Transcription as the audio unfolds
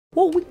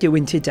What are we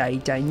doing today,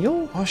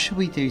 Daniel? What should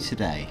we do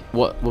today?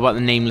 What about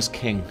the Nameless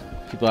King?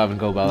 People haven't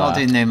go about that. Not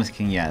doing Nameless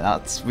King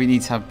yet. We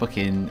need to have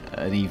booking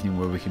an evening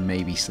where we can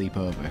maybe sleep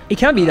over. He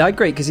can't be that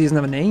great because he doesn't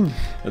have a name.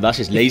 Well, that's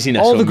just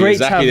laziness. All from the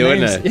greats Miyazaki, have though,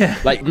 names. isn't it? Yeah.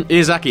 Like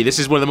Miyazaki, this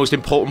is one of the most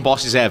important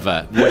bosses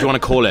ever. What do you want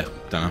to call it?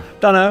 Don't know.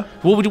 Don't know.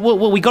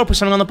 Well, we got to put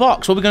something on the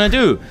box. What are we gonna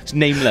do? It's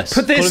nameless.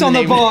 Put this Call on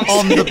it the box.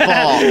 On the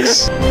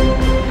box.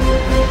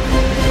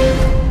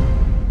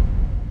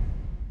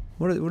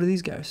 What are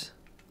these guys?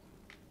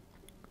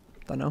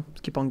 Don't know.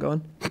 Let's keep on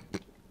going. I'm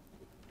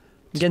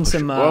getting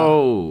some.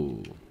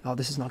 Whoa. Oh,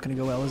 this is not going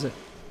to go well, is it?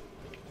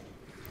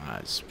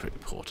 It's pretty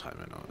poor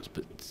timing,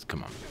 but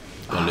come on.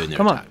 Gotta learn their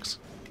Come on. attacks.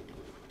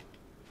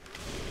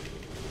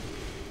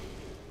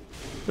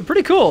 They're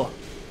pretty cool.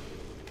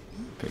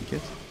 Pretty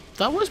good.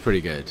 That was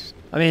pretty good.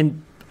 I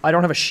mean, I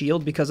don't have a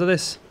shield because of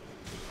this.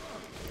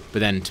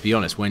 But then, to be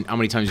honest, how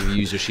many times have you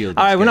used your shield?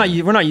 All right, we're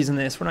not using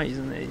this. We're not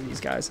using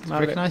these guys. I'm out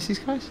of it. Recognize these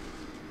guys?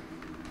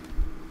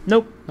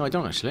 Nope. No, I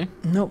don't actually.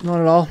 Nope, not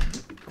at all.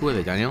 Who are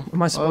they, Daniel?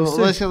 Am I supposed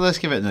to? Let's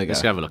give it another go.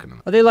 Let's have a look at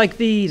them. Are they like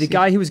the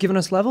guy who was giving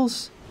us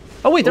levels?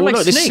 Oh wait, they're Oh, like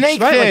look, the snakes,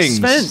 snake right?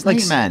 things. Like Sven,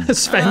 Snake men.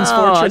 Sven's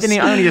Oh, fortress. I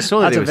only just saw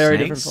that That's they a were very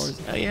snakes. different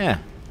fortress. Oh yeah.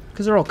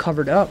 Because they're all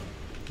covered up.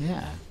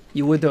 Yeah.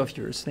 You would though if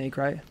you were a snake,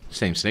 right?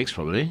 Same snakes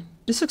probably.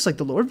 This looks like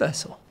the Lord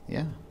Vessel.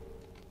 Yeah.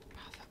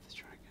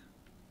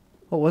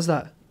 What was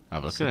that?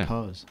 Have a look at it.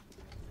 Suppose.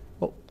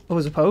 What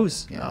was a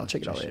pose? Yeah, I'll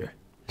check it out later.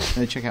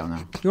 No, check it out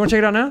now. You want to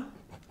check it out now?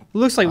 It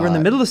looks like we're in the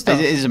middle of stuff.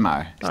 It doesn't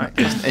matter. Alright.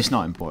 It's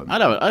not important.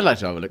 I'd like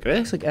to have a look at it.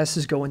 Looks like S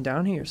is going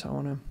down here, so I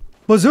want to.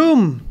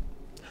 Bazoom!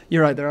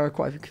 You're right. There are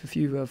quite a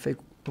few fake.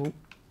 Oh,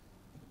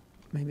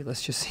 maybe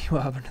let's just see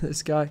what happened to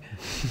this guy.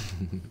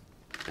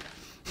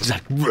 It's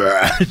like,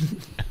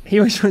 He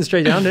went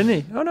straight down, didn't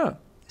he? Oh no,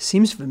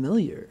 seems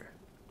familiar.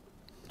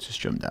 Just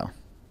jump down.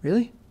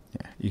 Really?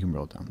 Yeah, you can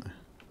roll down there.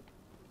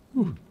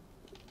 Ooh.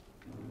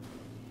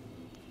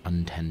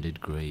 Untended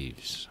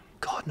graves.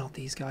 God, not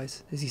these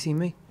guys. Has he seen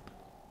me?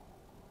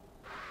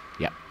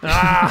 Yeah.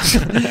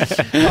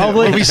 Probably.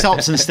 Well, we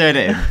stopped and stared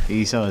at him.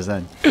 He saw us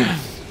then.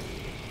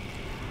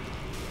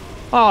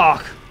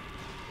 Oh,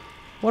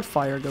 what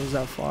fire goes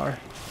that far?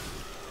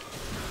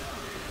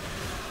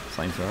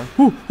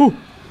 Flamethrower.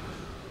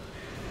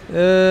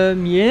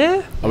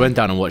 Yeah. I went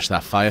down and watched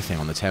that fire thing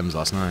on the Thames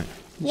last night.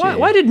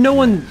 Why did no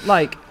one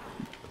like?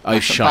 Oh,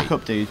 shite. Back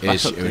up, dude.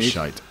 It was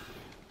shite.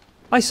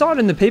 I saw it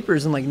in the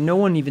papers and like no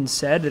one even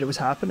said that it was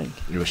happening.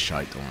 It was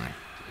shite, don't worry.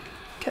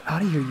 Get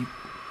out of here, you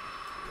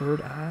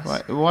bird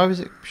ass. Why was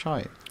it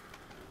shite?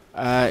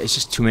 It's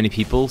just too many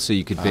people, so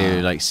you could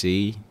barely like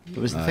see.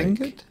 Was the thing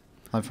good?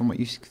 Like from what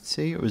you could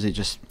see, or was it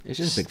just? It's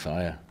just a big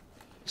fire.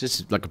 It's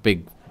just like a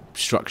big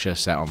structure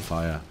set on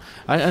fire.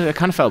 I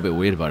kind of felt a bit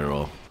weird about it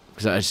all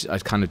because I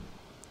kind of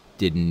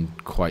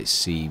didn't quite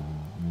see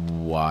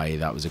why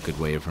that was a good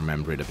way of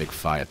remembering a big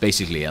fire.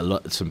 Basically,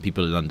 some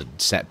people in London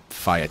set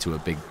fire to a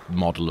big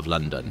model of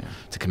London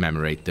to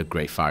commemorate the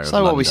Great Fire of London.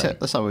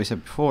 That's like what we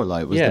said before.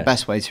 Like, was the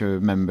best way to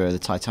remember the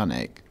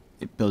Titanic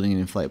building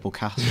an inflatable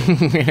castle of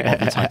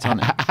the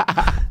Titanic.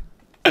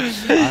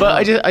 But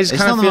I just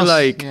kind of feel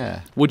like,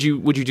 yeah. would you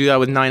do that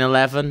with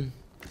 9/11?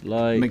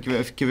 Like,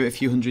 give it a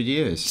few hundred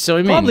years. So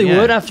I mean, Probably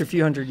yeah. would after a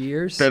few hundred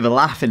years. Bit of a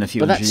laugh in a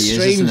few But hundred that's years,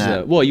 strange, isn't though.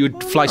 it? What, you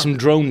would fly some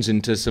drones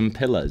into some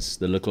pillars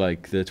that look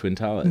like the Twin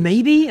Towers?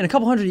 Maybe in a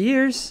couple hundred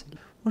years.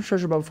 What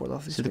treasure above before the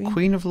office? So the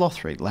Queen of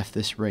Lothric left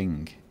this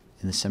ring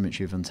in the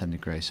cemetery of untended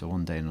grace, so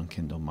one day an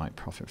unkindled might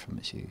profit from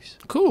its use.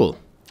 Cool.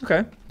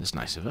 Okay. That's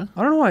nice of her.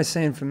 I don't know why it's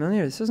saying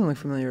familiar. This doesn't look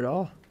familiar at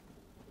all.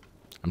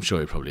 I'm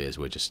sure it probably is.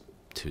 We're just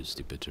too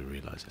stupid to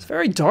realise It's it.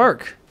 very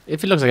dark.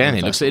 If it looks like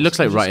anything, it looks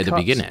like Just right at the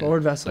cups, beginning.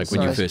 Lord Vessel, Like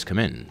when you sorry. first come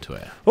into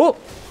it. Oh!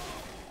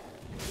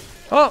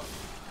 Oh!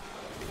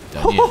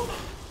 Don't you?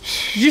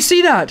 Did you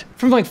see that?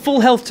 From like full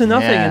health to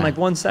nothing Yeah, in like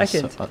 1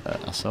 second.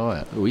 I saw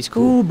it. Oh, he's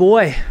cool. Oh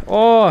boy.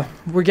 Oh,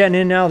 we're getting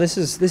in now. This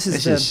is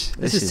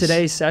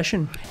today's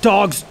session.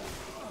 Dogs.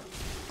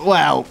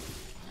 Well,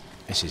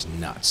 This is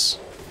nuts.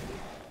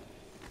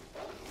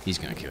 He's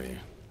gonna kill you.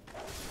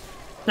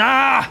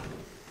 Ah!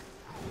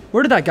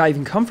 Where did that guy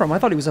even come from? I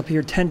thought he was up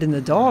here tending the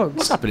dogs.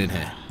 What's happening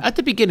here? At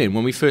the beginning,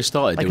 when we first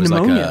started, Like there was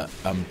pneumonia.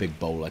 like a big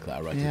bowl like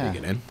that right at Yeah. the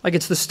beginning. Like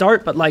it's the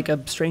start, but like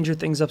a Stranger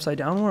Things upside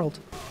down world.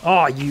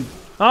 Oh, you.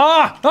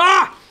 Ah!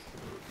 Ah!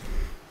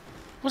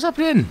 What's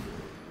happening?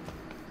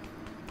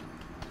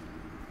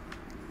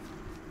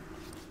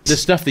 The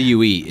stuff that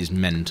you eat is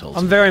mental.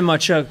 I'm very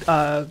much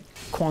a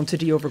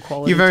quantity over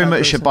quality. you're very type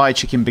much a person. buy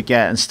chicken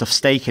baguette and stuff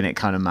steak in it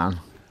kind of man.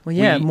 Well,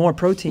 yeah, We- more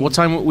protein. What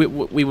time we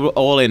were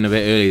all in a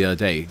bit early the other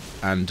day,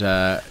 and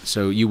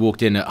so you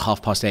walked in at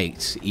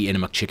 8:30 eating a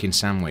McChicken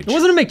sandwich. It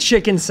wasn't a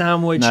McChicken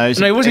sandwich. No,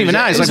 it wasn't even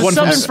that. It's It was like one a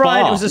from southern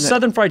fried. Spa. It was a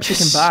southern fried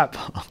chicken bap.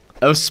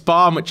 A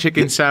Spa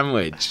McChicken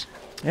sandwich.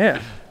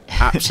 Yeah.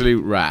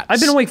 Absolute rats.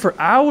 I've been awake for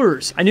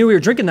hours. I knew we were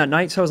drinking that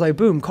night, so I was like,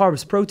 boom,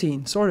 carbs,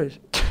 protein, sorted.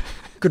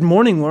 Good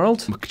morning,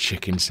 world.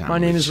 McChicken sandwich. My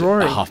name is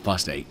Rory. At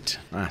 8:30.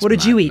 That's What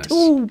did you eat? madness.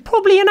 Oh,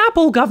 probably an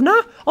apple, governor.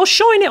 I'll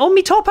shine it on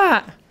me top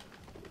hat.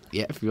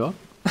 Yeah, if you are.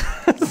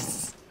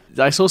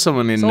 I saw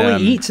someone in. That's all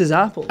he eats is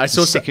apples. I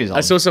saw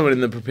someone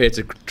in the Prepare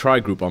to Try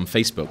group on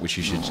Facebook, which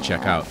you should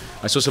check out.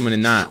 I saw someone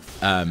in that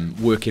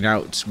working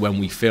out when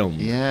we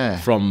filmed. Yeah.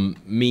 From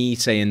me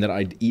saying that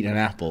I'd eat an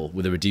apple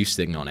with a reduced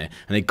thing on it,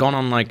 and they'd gone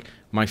on like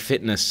my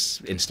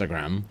fitness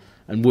Instagram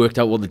and worked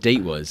out what the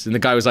date was. And the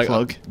guy was like,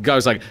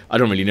 I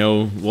don't really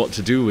know what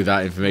to do with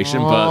that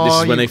information, but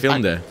this is when they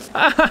filmed it.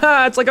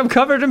 It's like I'm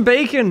covered in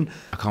bacon.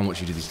 I can't watch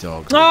you do these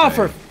dogs. Oh,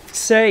 for f***'s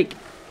sake.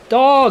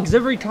 Dogs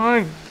every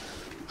time.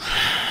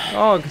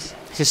 Dogs.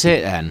 Is this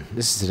it then?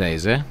 This is today,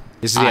 is it?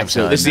 This is the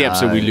episode. This is the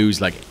episode we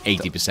lose like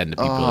 80% of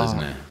people, isn't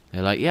it?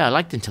 They're like, yeah, I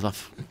liked until the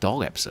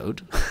dog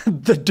episode.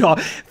 The dog,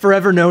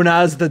 forever known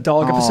as the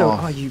dog episode.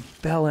 Oh, you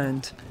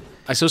bellend.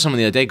 I saw someone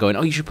the other day going,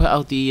 "Oh, you should put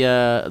out the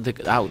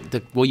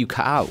what you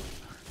cut out."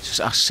 It's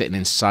just us sitting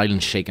in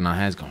silence, shaking our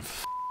heads, going,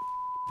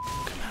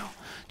 hell,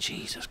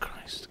 Jesus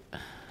Christ,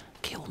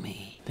 kill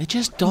me. They're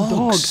just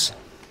dogs.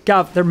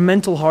 Gav, they're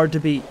mental hard to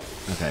beat.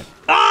 Okay.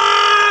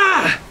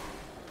 Ah!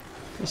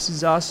 This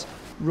is us,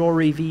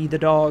 Rory v the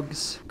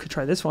dogs. Could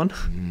try this one.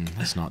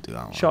 Let's not do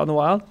that one. Shot in the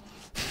wild.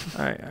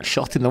 All right.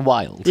 Shot in the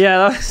wild.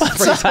 Yeah, that's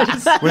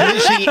precise. We're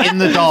literally in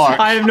the dark.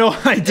 I have no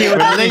idea what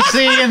We're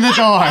literally in the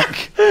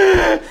dark.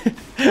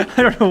 I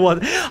don't know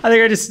what. I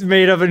think I just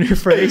made up a new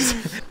phrase.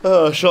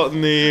 Shot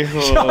in the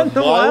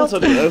wild. I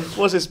don't know.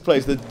 What's this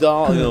place? The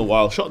dark in the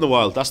wild. Shot in the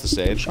wild. That's the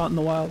saying. Shot in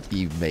the wild.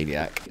 You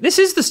maniac. This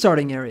is the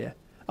starting area.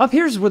 Up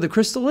here's where the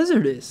crystal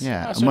lizard is.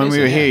 Yeah, That's and what when it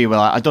we is, were here, you were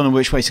like, I don't know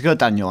which way to go,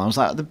 Daniel. I was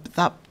like,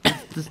 that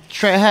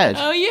straight ahead.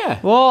 Oh yeah.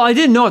 Well, I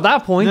didn't know at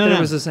that point that No. it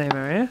was the same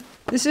area.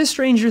 This is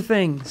Stranger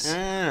Things.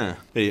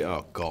 Hey,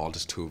 oh God,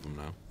 there's two of them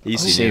now.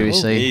 Easy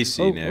Seriously?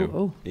 Easy now.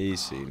 Oh.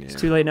 Easy now. It's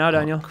too late now,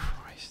 Daniel.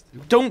 Christ.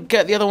 Don't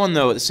get the other one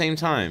though at the same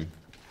time.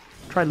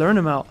 Try lure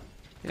him out.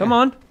 Come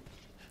on.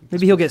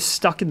 Maybe he'll get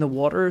stuck in the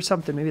water or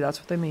something. Maybe that's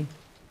what they mean.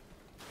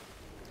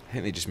 I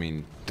think they just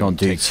mean Don't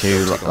do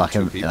two take on like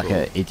two an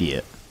people.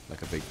 idiot.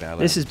 Like a big bell.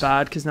 This is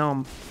bad because now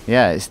I'm.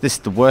 Yeah, this is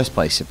the worst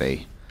place to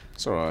be.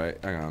 It's alright.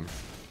 Hang on.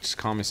 Just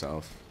calm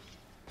yourself.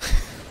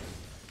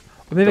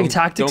 Or maybe I can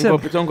tactics him.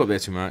 Don't go up there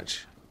too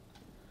much.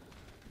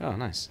 Oh,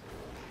 nice.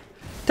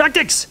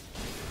 Tactics!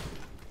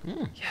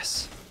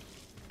 Yes.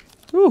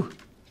 Ooh.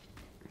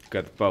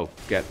 Get the bow.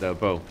 Get the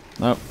bow.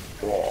 Nope.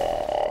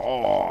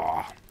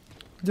 Oh.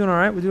 We're doing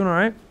alright. We're doing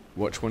alright.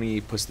 Watch when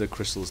he puts the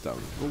crystals down.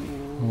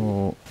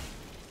 Oh,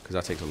 Because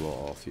that takes a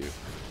lot off you.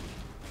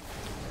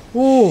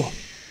 Ooh.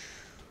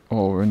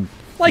 we're in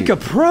Like deep, a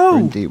pro! we're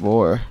in deep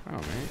water. Oh,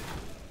 mate.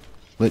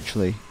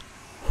 Literally.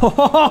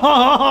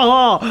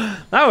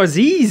 That was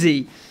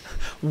easy.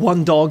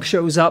 One dog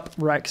shows up,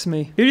 wrecks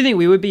me. Who do you think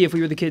we would be if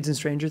we were the kids in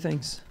Stranger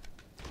Things?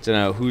 Don't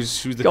know.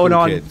 Who's the Going cool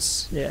on.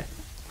 kids? Yeah.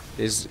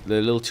 Is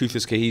the little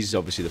toothless kid? He's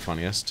obviously the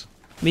funniest.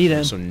 Me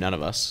then. So none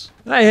of us.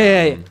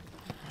 Hey.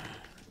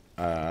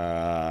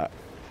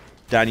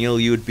 Daniel,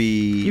 you would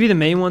be. You be the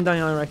main one,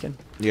 Daniel, I reckon.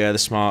 Yeah, the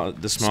smart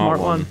Smart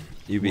one.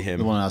 You'd be him.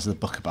 The one that has the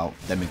book about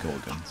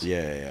demigorgons.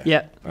 Yeah.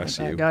 Yeah. That's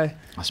that you. guy.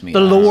 That's me. The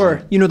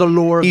lore. You know the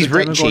lore of He's the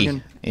Richie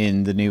Demogorgon.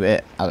 in the new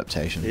It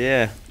adaptation.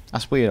 Yeah.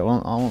 That's weird. I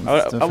want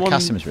I to want-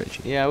 cast him as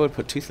Richie. Yeah, I would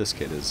put toothless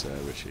kid as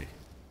Richie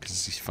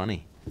because he's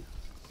funny.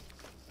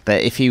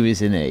 But if he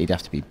was in it, he'd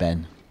have to be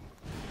Ben.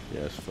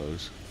 Yeah, I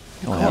suppose.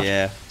 Oh,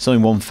 Yeah. There's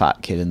only one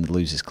fat kid in the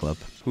Losers Club.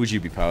 Who would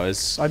you be,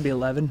 Powers? I'd be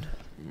 11.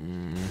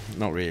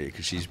 Not really,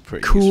 because she's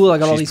pretty Cool, useful. I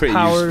got all She's these pretty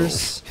powers.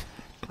 useful.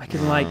 I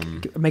can,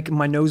 like, make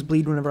my nose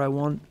bleed whenever I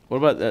want. What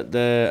about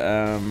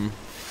the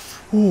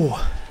Ooh.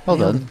 Well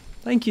done.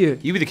 Thank you.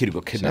 you be the kid who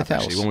got kidnapped, Something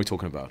actually. else. What are we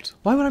talking about?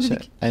 Why would I be So,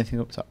 the anything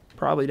up top?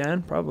 Probably,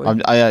 Dan.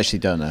 Probably. I actually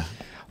don't know.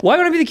 Why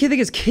would I be the kid that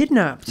gets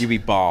kidnapped? You be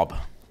Bob.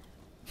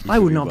 I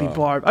would not be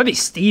Barb. I'd be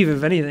Steve,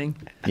 if anything.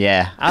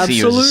 Yeah. see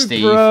you as a Absolute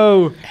Steve.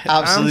 bro.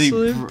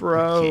 Absolute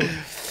bro.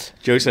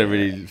 Joe said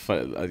really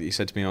funny, he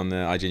said to me on the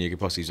IGN UK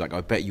post, he's like,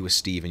 I bet you were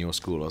Steve in your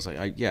school. I was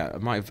like, yeah, I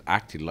might have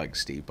acted like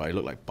Steve, but I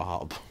look like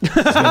Bob.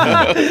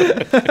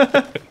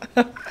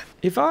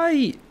 If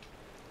I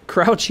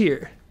crouch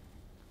here,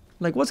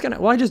 like, what's gonna...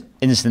 Well, I just...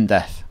 Instant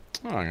death.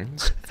 Oh,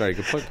 that's a very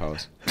good point,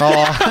 Powers.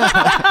 Oh.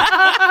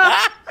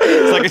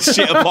 It's like a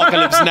shit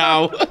apocalypse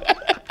now.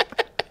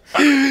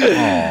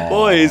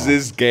 What is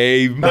this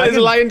game? There's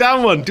a lying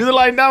down one. Do the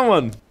lying down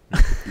one.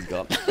 He's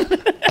gone.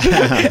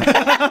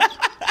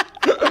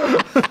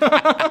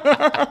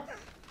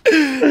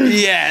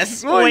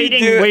 Yes. What are you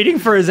doing? waiting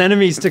for his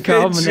enemies to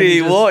come. And then he Fitchy,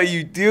 just, what are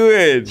you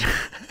doing?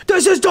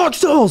 This is Dark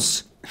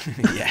Souls!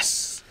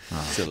 Yes.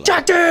 Still alive.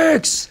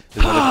 Tactics!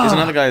 There's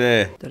another guy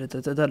there.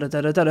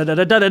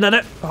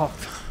 Oh.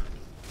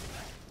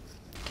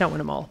 Can't win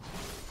them all.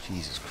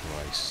 Jesus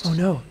Christ. Oh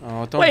no.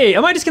 Oh, don't. Wait,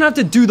 am I just gonna have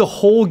to do the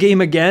whole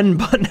game again,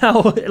 but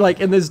now,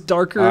 like, in this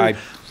darker I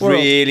world?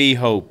 really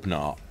hope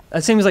not.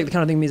 That seems like the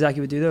kind of thing Miyazaki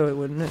would do, though,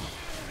 wouldn't it?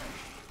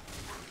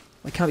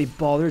 I can't be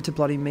bothered to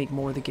bloody make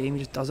more of the game. He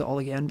just does it all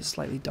again, but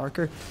slightly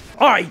darker.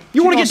 All right,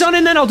 you want to get done,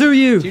 and then I'll do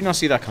you. Do you not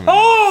see that coming?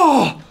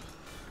 Oh!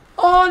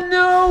 Oh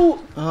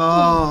no!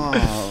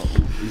 Oh.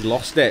 He's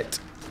lost it.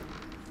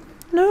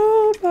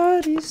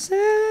 Nobody said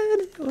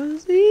it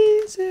was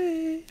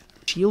easy.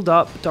 Shield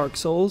up, Dark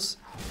Souls.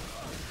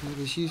 Yeah,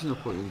 he's using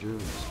up all your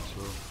endurance as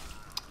well.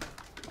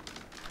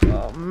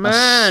 Oh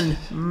man,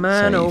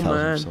 man, oh 70,000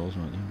 man. souls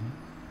right now.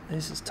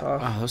 This is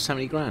tough. Oh, that was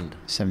 70 grand.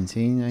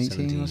 17, 18,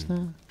 17.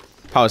 wasn't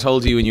it? Powers, how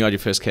old were you when you had your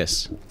first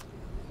kiss?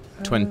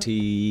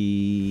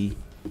 20...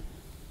 I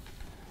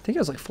think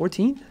I was like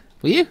 14.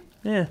 Were you?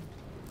 Yeah.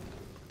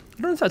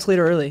 I don't know if that's late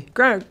or early.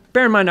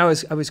 Bear in mind, I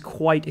was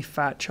quite a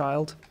fat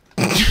child.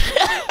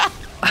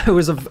 I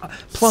was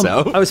plump.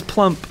 So? I was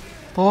plump.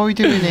 What are we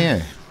doing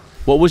here?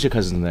 What was your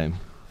cousin's name?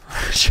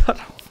 Shut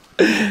up.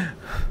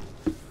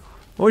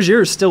 What was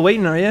yours? Still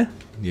waiting, are you?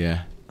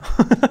 Yeah.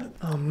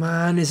 Oh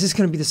man, is this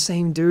gonna be the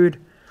same dude?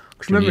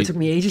 'Cause remember, it took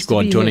me ages Go to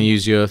on, be do you want to him.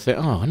 use your thing?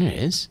 Oh, no, it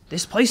is.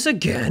 This place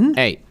again?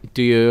 Hey,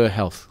 do your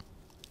health.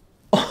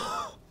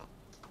 Oh,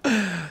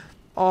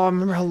 I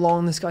remember how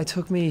long this guy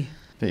took me.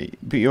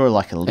 But you're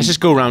like elite. Let's just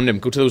go around him.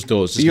 Go to those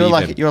doors. But Just you're leave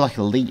like him. you're like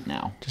elite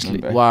now. Just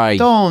remember? why?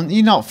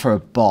 You're not for a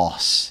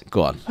boss.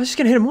 Go on. I was just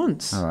gonna hit him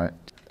once. All right.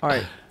 All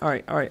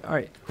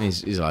right.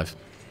 He's alive.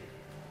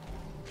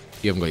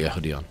 You haven't got your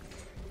hoodie on.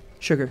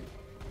 Sugar.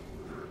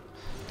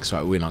 That's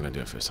right, we're not going to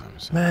do it first time.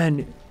 So.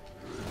 Man,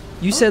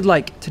 you said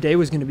like today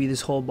was gonna be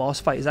this whole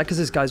boss fight. Is that because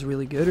this guy's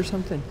really good or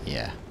something?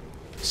 Yeah.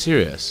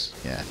 Serious?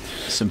 Yeah.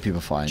 Some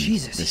people find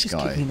Jesus, he this just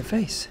kicked me in guy the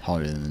face.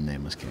 harder than the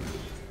Nameless King.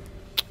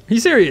 Are you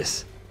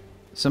serious?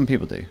 Some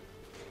people do.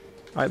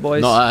 All right,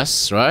 boys. Not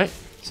us, right?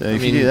 So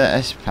if you do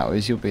this,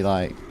 Powers, we'll be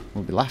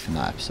laughing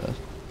that episode.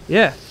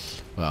 Yeah.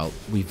 Well,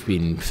 we've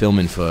been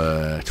filming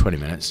for 20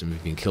 minutes and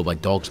we've been killed by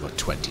dogs about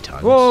 20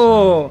 times.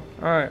 Whoa.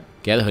 All right.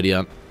 Get the hoodie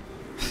on.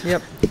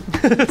 Yep.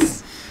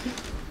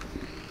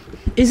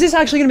 Is this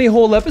actually gonna be a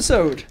whole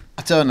episode?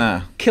 I don't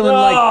know.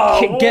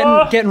 Killing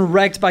getting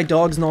wrecked by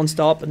dogs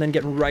non-stop and then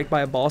getting wrecked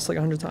by a boss like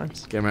 100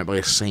 times. Getting right by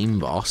the same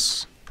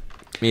boss.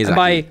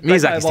 by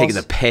Miyazaki's taking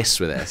boss. the piss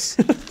with this.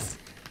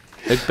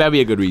 There better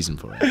be a good reason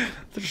for it.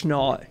 There's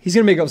not. He's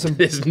gonna make up some.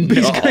 There's He's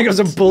gonna not. make up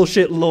some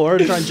bullshit lore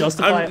to try and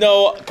justify it.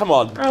 No, come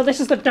on. Oh, this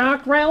is the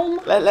dark realm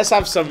Let's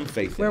have some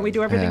faith. where we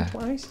do everything Yeah.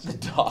 twice. The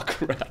dark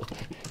realm.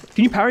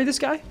 Can you parry this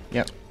guy?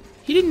 Yep.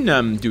 He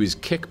didn't do his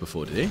kick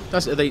before, did he?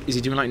 Is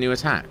he doing like new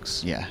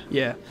attacks? Yeah.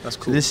 Yeah. That's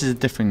So cool. this is a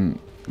different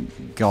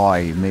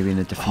guy, maybe in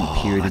a different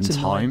period in that's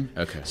time.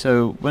 Okay.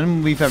 So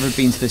when we've ever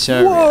been to this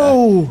area,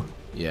 Whoa!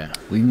 Yeah.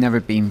 we've never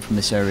been from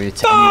this area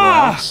to anywhere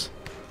else.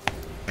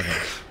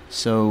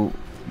 So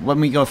when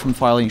we go from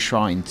Firelink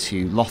Shrine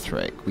to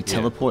Lothric, we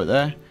teleport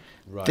there.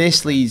 Right.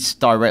 This leads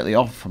directly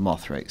off from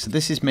Lothric. So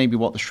this is maybe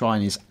what the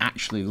shrine is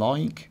actually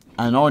like.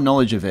 And our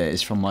knowledge of it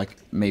is from like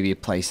maybe a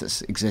place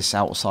that exists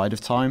outside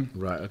of time.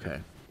 Right, okay.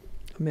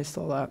 I missed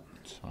all that.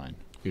 It's fine.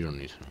 You don't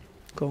need to.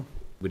 Cool.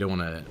 We don't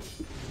want to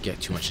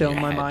get too much Fill in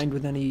your my head. mind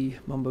with any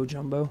mumbo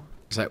jumbo.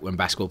 It's like when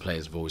basketball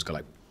players have always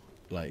got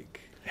like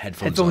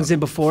headphones Headphones on in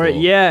before it.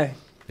 Yeah.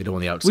 They don't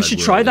want the outside. We should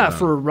world try to that know.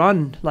 for a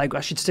run. Like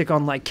I should stick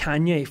on like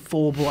Kanye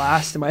full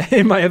blast in my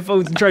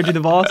headphones and try to do the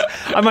boss.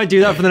 I might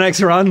do that for the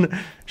next run.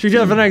 Should we do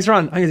that for the next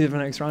run? I'm gonna do it for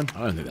the next run.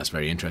 I don't think that's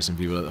very interesting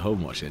for people at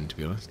home watching, to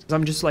be honest.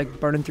 I'm just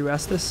like burning through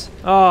Estus.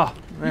 Oh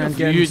man,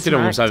 getting You did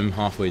almost smacked. have him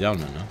halfway down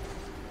there, no?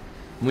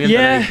 We haven't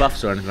done Yeah. any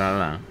buffs or anything like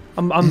that.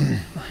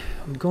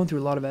 I'm going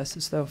through a lot of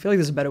Estus though. I feel like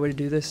there's a better way to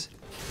do this.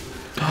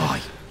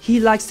 Oh, he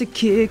likes to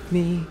kick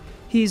me.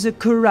 He's a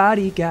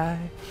karate guy.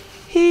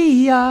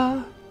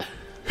 He-ya.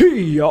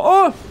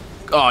 He-ya.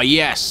 Oh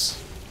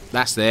yes,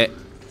 that's it.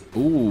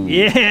 Ooh.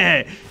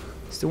 Yeah.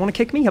 Still want to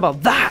kick me? How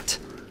about that?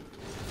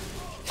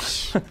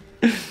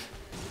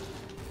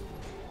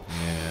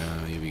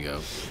 Yeah. Here we go.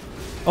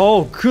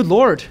 Oh, good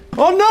lord.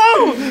 Oh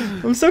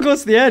no! I'm so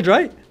close to the edge,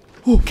 right?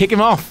 Kick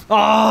him off.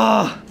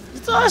 Ah.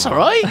 That's all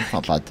right.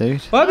 Not bad,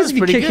 dude. What happens That's if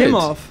you pretty kick him good.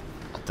 off?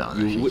 I don't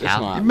know if you It's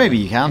can. not- Maybe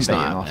you can It's bait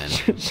not him off.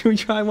 happening. Should we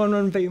try one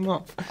run and beat him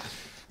up?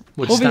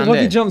 We'll Hope just stand he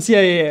there. jumps.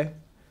 Yeah.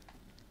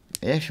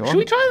 Yeah, sure. Should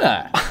we try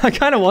that? I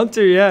kind of want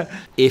to, yeah.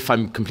 If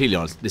I'm completely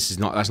honest, that's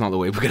not the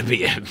way we're gonna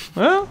beat him.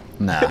 Well,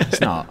 Nah, it's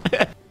not.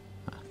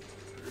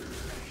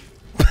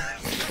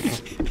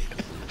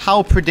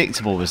 How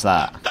predictable was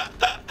that?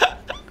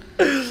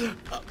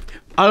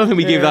 I don't think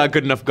we gave that a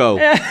good enough go.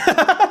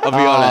 I'll be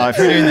honest.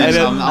 if you're doing this,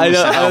 I'm I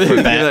set out don't for a think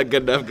we gave that a bet.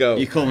 good enough go.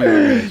 You call me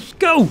rude.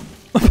 go!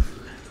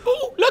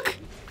 Oh, look!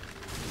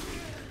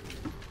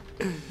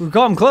 We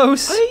got him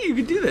close. I think you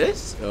can do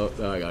this. Oh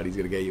my god, he's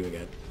gonna get you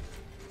again.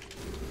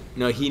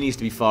 No, he needs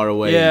to be far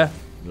away. Yeah.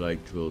 Like,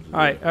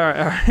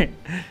 Alright.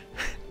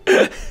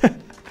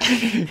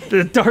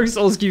 The Dark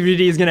Souls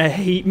community is gonna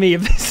hate me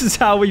if this is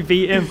how we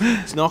beat him.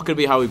 It's not gonna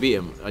be how we beat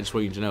him. I just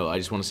want you to know. I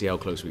just want to see how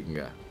close we can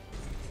get.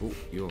 Oh,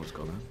 you almost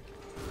got that.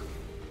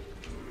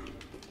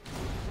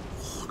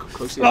 Oh, come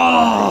close to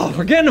Oh,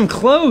 we're getting him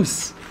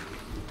close.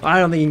 I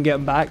don't think you can get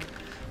him back.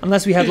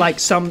 Unless we had like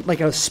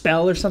a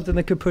spell or something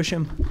that could push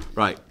him.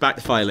 Right, back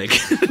to Fire Link.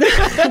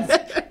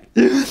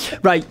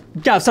 Right,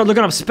 yeah, start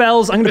looking up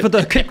spells. I'm gonna put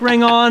the kick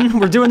ring on.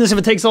 We're doing this if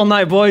it takes all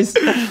night, boys.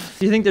 Do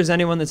you think there's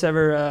anyone that's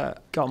ever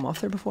got him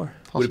off there before?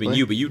 Would have been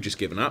you, but you've just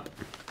given up.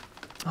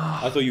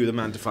 I thought you were the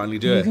man to finally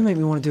do You can make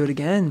me want to do it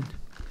again.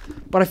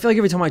 But I feel like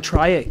every time I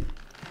try it,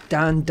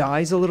 Dan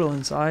dies a little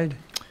inside.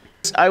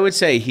 I would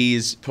say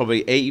he's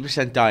probably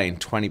 80% dying,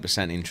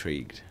 20%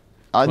 intrigued.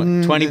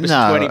 20%,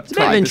 no,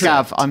 20%.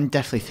 Gav, I'm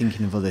definitely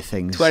thinking of other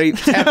things.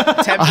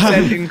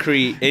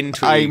 10%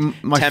 intrigue.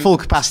 My full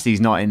capacity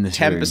is not in this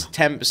room.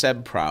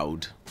 10%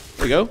 proud.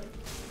 There we go.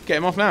 Get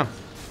him off now.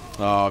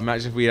 Oh,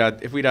 imagine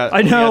if we'd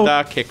had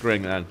our kick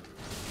ring then.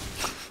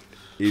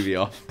 He'd be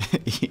off.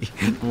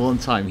 One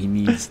time he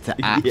needs to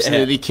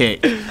absolutely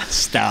kick.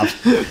 Stab.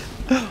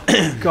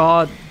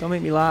 God, don't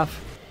make me laugh.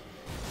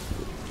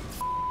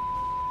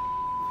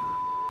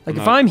 Like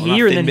if I'm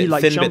here and then he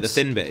like jumps. The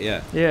thin bit,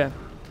 yeah. Yeah.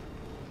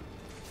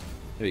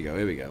 Here we go,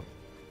 here we go.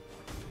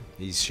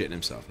 He's shitting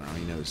himself now.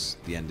 He knows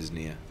the end is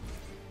near.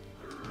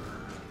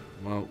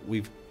 Well,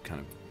 we've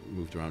kind of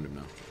moved around him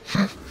now.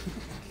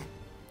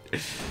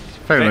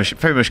 Very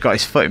much got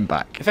his footing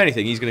back. If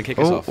anything, he's going to kick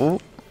us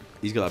off.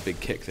 He's got that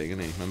big kick thing,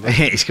 isn't he? Remember?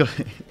 He's got.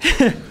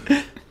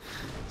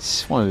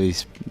 It's one of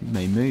his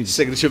main moves.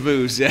 Signature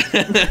moves, yeah.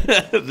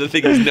 The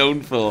thing he's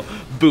known for,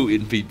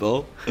 booting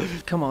people.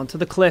 Come on, to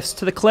the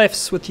cliffs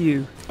with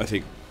you. I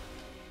think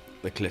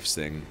the cliffs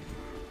thing,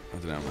 I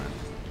don't know, man.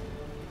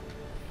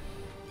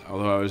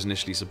 Although I was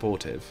initially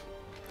supportive.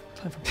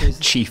 Time for praises.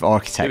 Chief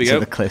architect of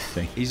the cliff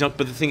thing. He's not,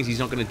 but the thing is, he's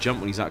not going to jump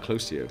when he's that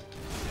close to you.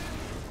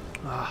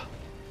 Ah.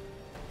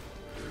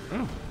 Oh.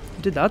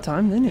 You did that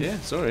time, didn't you? Yeah,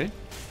 sorry.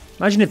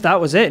 Imagine if that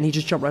was it and he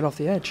just jumped right off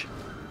the edge.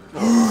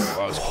 Oh,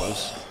 that was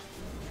close.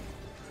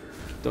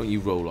 Don't you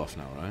roll off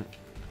now, right?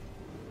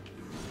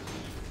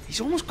 He's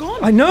almost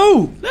gone. I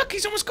know! Look,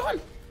 he's almost gone.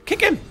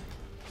 Kick him.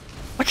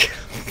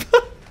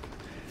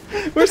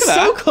 We're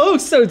so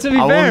close, though, to be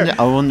fair.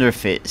 I wonder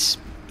if he's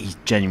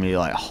genuinely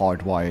like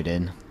hardwired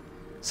in.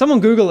 Someone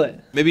Google it.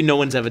 Maybe no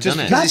one's ever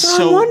done it. That's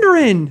what I'm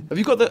wondering. Have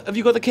you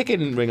got the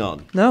kicking ring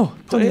on? No,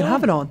 don't even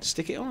have it on.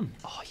 Stick it on.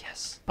 Oh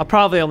yes. I'll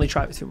probably only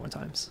try it 2 more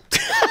times.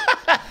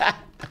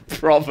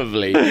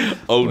 Probably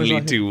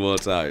only 2 more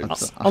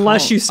times.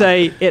 Unless you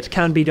say it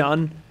can be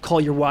done,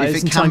 call your wives.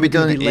 If it can be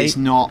done, it's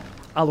not.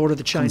 I'll order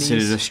the Chinese.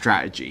 Considered a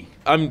strategy.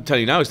 I'm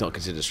telling you now, it's not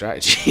considered a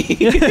strategy.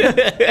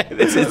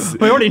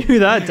 We already knew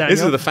that, Daniel.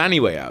 This is the fanny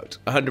way out,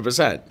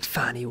 100%.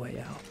 Fanny way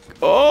out.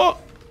 Oh!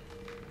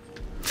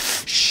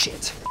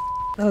 Shit.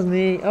 That was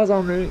me. That was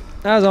on me.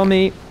 That was on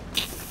me.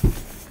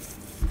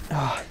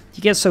 Oh,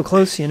 you get so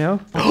close, you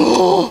know?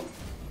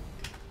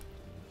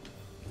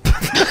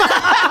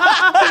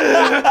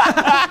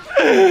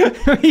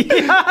 He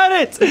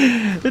had it!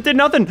 It did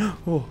nothing.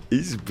 Oh.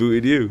 He's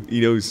booting you. He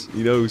knows.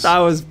 He knows. That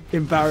was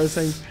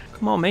embarrassing.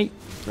 Come on, mate.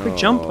 Quick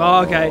jump.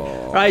 Oh, okay.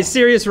 Right,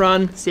 serious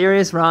run.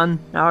 Serious run.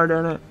 Now we're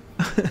doing it.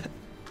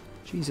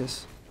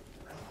 Jesus.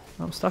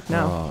 I'm stuck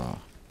now.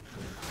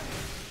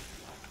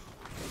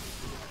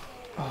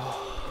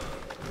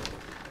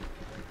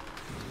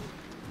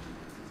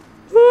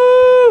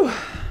 Woo!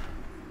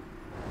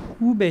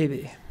 Ooh,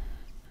 baby.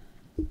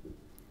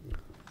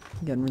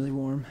 Getting really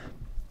warm.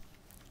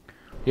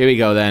 Here we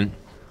go then.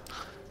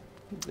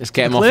 Let's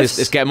get him off this.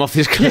 Let's get him off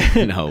this cliff.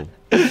 No,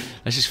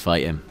 let's just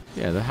fight him.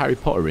 Yeah, the Harry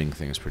Potter ring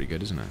thing is pretty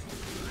good, isn't it?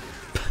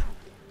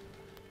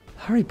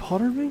 Harry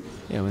Potter ring?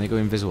 Yeah, when they go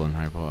invisible in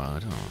Harry Potter. I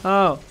don't know.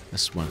 Oh.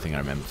 That's one thing I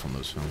remember from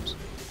those films.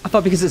 I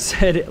thought because it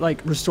said it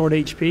like restored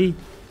HP.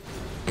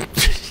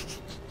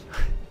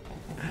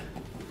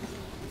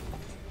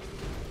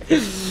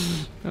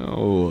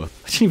 Oh. I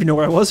didn't even know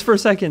where I was for a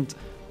second.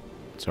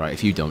 It's alright,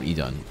 if you don't, you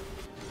done.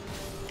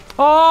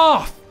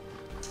 Oh!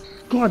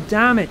 God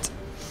damn it.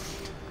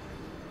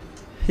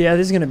 Yeah,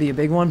 this is going to be a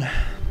big one.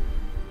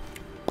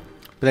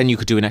 But then you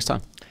could do it next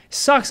time.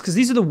 Sucks, because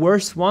these are the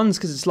worst ones,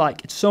 because it's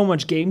like, it's so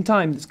much game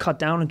time that's cut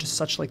down into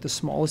such like the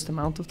smallest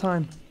amount of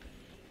time.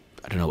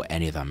 I don't know what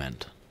any of that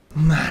meant.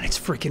 Man, it's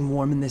freaking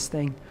warm in this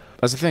thing.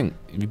 That's the thing.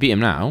 If you beat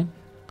him now,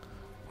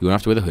 you won't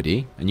have to wear the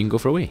hoodie, and you can go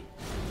for a wee.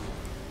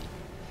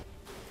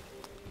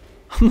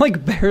 I'm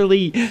like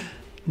barely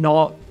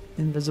not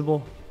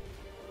invisible.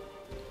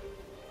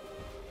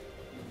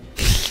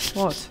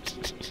 What?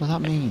 What does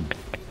that mean?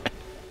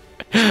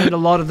 Spend a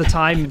lot of the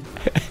time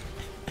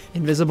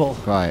invisible.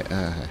 Right.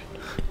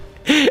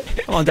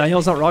 Come on, Daniel,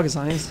 it's not rocket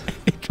science.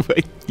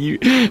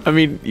 I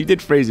mean, you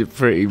did phrase it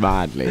pretty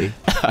madly.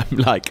 I'm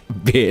like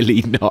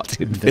barely not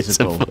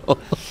invisible.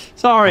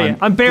 Sorry,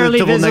 I'm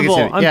barely visible.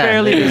 Negative. I'm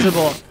barely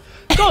visible.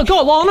 Got a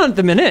lot on at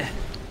the minute.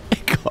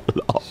 Got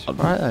a lot on.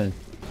 Right then.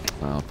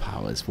 Well,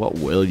 Powers, what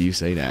will you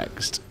say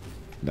next?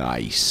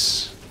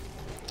 Nice.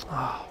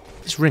 Oh,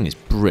 this ring is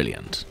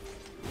brilliant.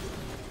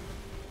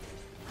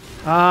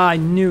 Ah, I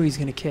knew he's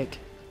gonna kick.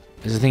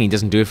 There's the thing, he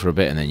doesn't do it for a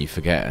bit and then you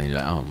forget and you're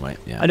like, oh, wait,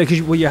 yeah. I know,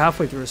 because you're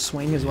halfway through a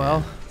swing as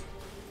well.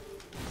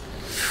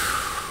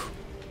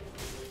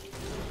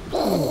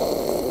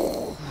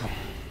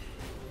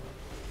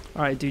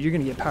 Alright, dude, you're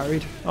gonna get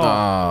parried.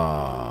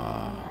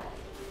 Oh.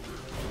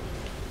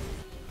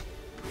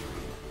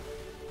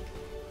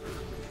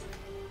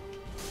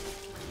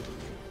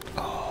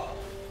 Oh,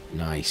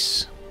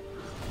 nice.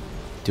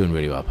 Doing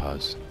really well,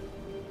 Paz.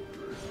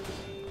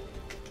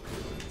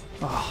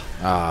 Oh.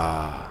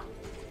 Ah.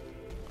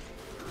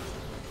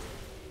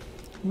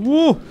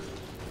 Woo!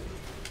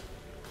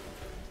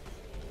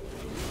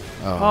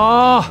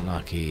 Oh.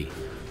 Lucky.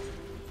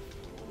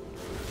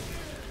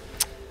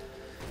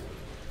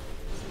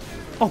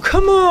 Oh,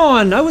 come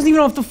on! I wasn't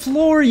even off the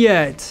floor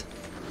yet.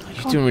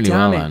 You're doing really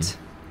well, man.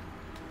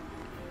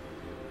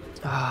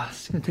 Ah,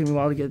 it's gonna take me a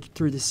while to get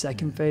through the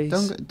second phase.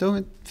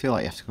 Don't feel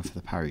like you have to go for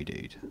the parry,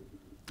 dude.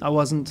 I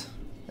wasn't.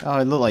 Oh,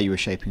 it looked like you were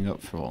shaping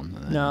up for one.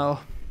 And then... No.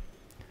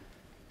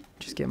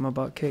 Just getting my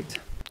butt kicked.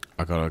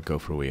 I gotta go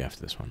for a wee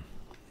after this one.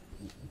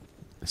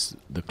 It's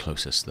the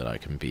closest that I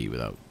can be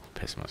without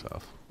pissing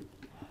myself.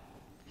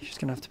 You're just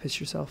gonna have to piss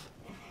yourself.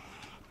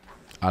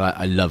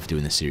 I love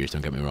doing this series,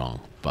 don't get me wrong,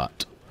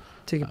 but...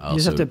 You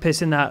just have to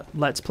piss in that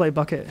Let's Play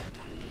bucket.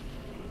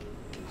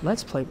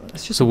 Let's Play bucket?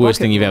 That's just It's the worst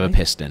thing you've ever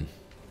pissed in.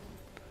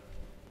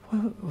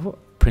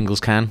 What? Pringles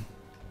can?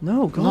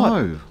 No, God.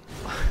 No.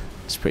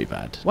 It's pretty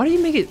bad. Why do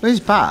you make it... It's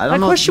bad. That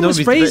question was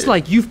phrased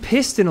like you've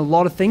pissed in a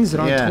lot of things that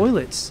aren't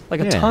toilets. Like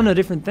a ton of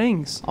different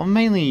things. Oh,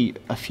 mainly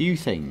a few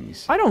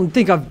things. I don't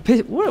think I've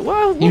pissed...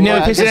 You've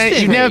never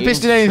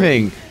pissed in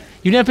anything.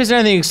 You never pissed in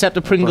anything except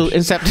a Pringle,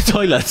 except a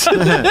toilet.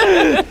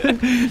 I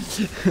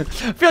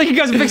feel like you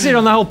guys are fixated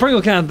on the whole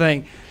Pringle can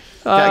thing.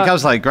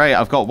 Gav's like, great,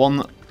 I've got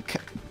one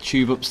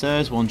tube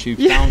upstairs, one tube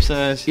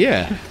downstairs.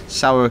 Yeah.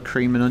 Sour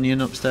cream and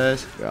onion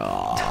upstairs.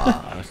 Oh,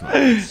 that's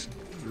nice.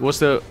 What's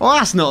the... Well,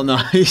 that's not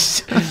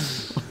nice.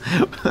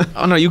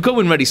 Oh no, you go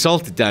in ready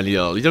salted,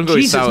 Daniel. You don't go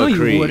Jesus, in sour no,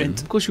 cream. you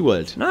wouldn't. Of course you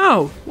would.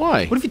 No.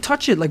 Why? What if you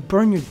touch it, like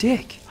burn your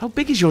dick? How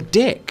big is your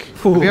dick?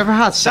 Have you ever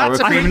had sour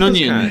That's a cream and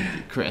Pringles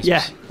onion crisps?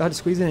 Yeah, I had to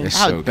squeeze it in. It's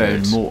That'd so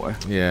burn good. more.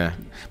 Yeah.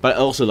 But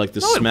also, like,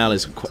 the smell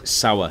is quite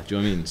sour. Do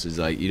you know what I mean? So it's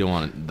like, you don't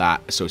want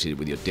that associated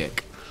with your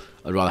dick.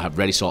 I'd rather have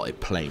ready salted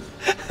plain.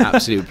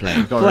 Absolute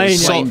plain.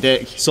 Plain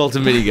dick. Salt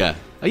and vinegar.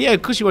 Oh yeah,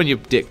 of course you want your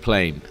dick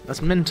plain.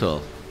 That's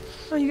mental.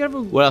 Oh, you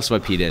gotta... What else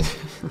have I peed in?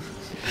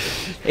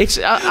 It's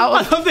I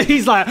love that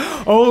he's like,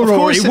 oh,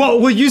 Rory, what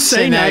will you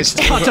say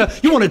next?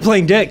 You want a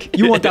plain dick.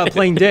 You want that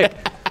plain dick.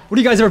 What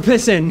do you guys ever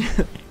piss in?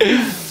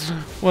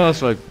 What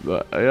else? Like,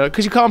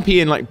 because you can't pee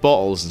in like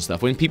bottles and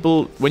stuff.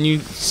 When you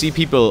see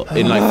people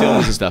in like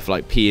films and stuff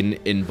like peeing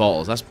in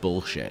bottles, that's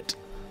bullshit.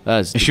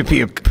 It should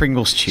be a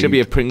Pringles tube. Should be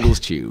a Pringles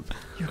tube.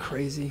 You're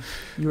crazy.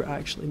 You're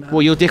actually mad.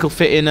 Well, your dick will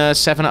fit in a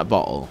 7-Up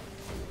bottle.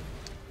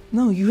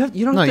 No, you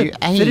don't have to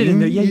aim. fit it in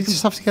there. Yeah, you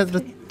just have to get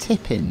the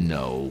tip in.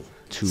 No.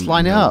 Just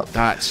line it up.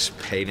 That's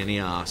pain in the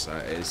ass.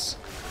 That is.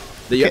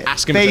 That you're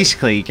asking.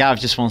 Basically, Gav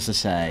just wants to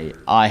say,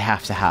 I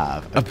have to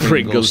have a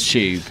Pringles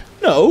tube.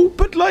 No,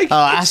 but like.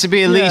 Oh, it has to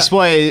be at least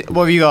what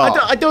have you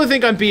got? I don't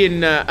think I'm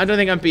being. I don't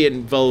think I'm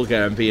being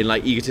vulgar and being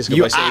like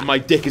egotistical by saying my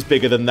dick is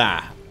bigger than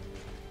that.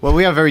 Well,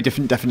 we have very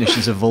different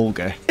definitions of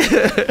vulgar.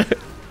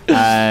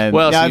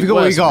 Well, yeah, have you got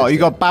what you got? You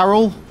got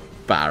barrel?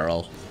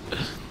 Barrel.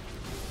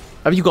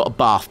 Have you got a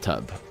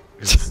bathtub?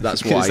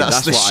 That's why.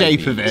 That's the what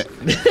shape of it.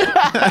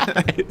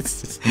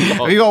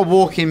 Have you got a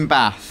walk-in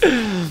bath?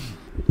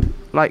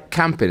 Like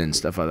camping and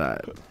stuff like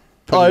that.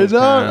 I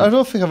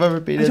don't think I've ever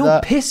been in that. I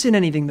don't piss in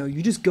anything though.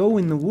 You just go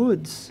in the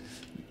woods.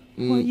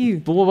 What are you?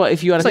 But what about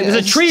if you had? It's like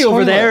there's a tree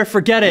over there.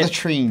 Forget it.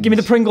 Latrines. Give me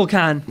the Pringle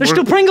can. There's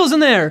still Pringles in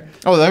there.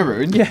 Oh, they're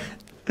ruined. Yeah.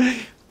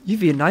 You'd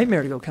be a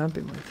nightmare to go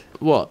camping with.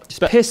 What?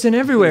 Just pissing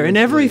everywhere, in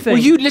everything.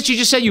 Well, you literally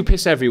just said you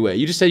piss everywhere.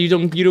 You just said you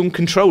don't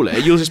control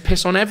it. You'll just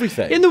piss on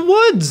everything. In the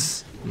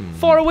woods.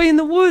 Far away in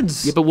the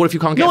woods. Yeah, but what if you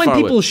can't get Not far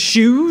in people's away?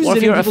 shoes. What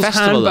if and you're in at a people's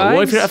festival? Though? What if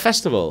handbags. you're at a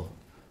festival?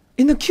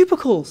 In the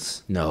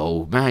cubicles.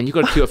 No, man, you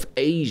got to queue up for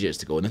ages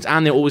to go in,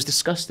 and they're always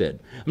disgusting.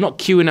 I'm not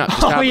queuing up.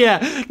 Just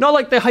Yeah, not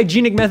like the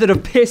hygienic method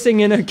of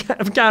pissing in a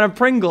can of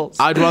Pringles.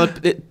 I'd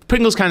rather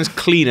Pringles can is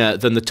cleaner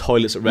than the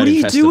toilets at What do Reading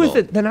you Festival. do with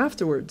it then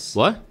afterwards?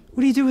 What?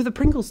 What do you do with the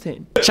Pringles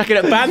tin? Chuck it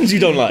at bands you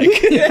don't like.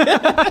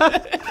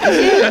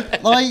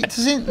 Like,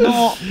 does it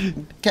not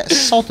get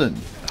sodden?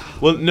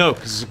 Well, no,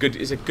 because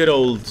it's a good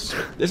old.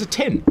 There's a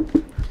tin.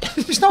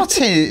 It's not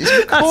tin. It's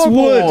That's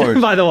cardboard.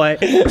 wood, by the way.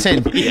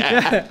 Tin.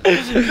 Yeah.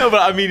 No,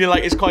 but I mean,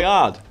 like, it's quite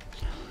hard.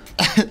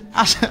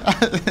 That's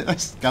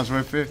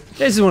my proof.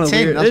 This is one of the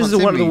Tin, weird, that's this what is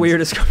tin one of the means.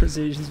 weirdest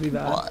conversations we've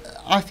had. Well,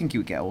 I think it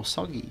would get all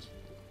soggy.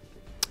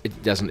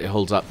 It doesn't. It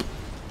holds up.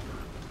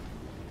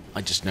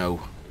 I just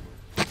know.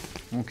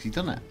 Well, 'cause you've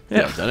done it.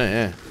 Yeah, I've done it.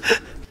 Yeah.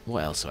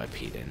 What else have I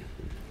peed in?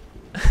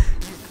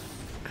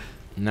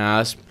 Nah,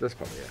 that's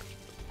probably it.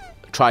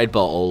 Tried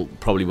bottle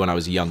probably when I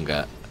was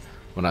younger,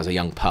 when I was a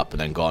young pup, and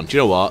then gone. Do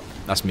you know what?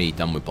 That's me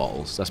done with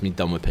bottles. That's me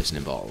done with pissing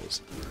in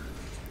bottles.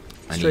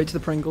 Straight to the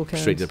Pringle can.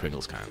 Straight to the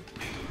Pringles can.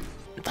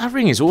 That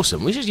ring is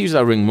awesome. We should use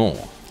that ring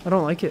more. I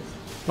don't like it.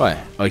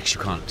 Why? Oh, 'cause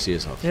you can't see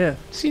yourself. Yeah.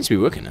 Seems to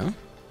be working now.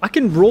 I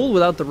can roll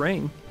without the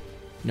ring.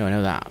 No, I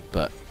know that,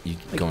 but you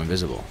go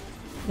invisible.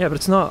 Yeah, but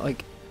it's not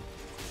like...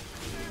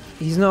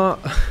 He's not...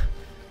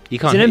 You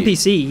can't. He's an hit you.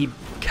 NPC. He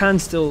can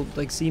still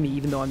like see me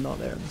even though I'm not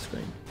there on the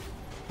screen.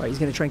 Right, he's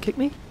gonna try and kick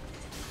me.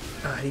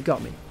 Ah, he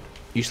got me.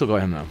 You still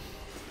got him though.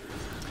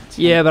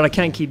 Yeah, but I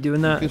can't keep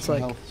doing that. Good It's for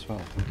like... health as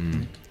well.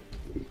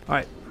 All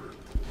right.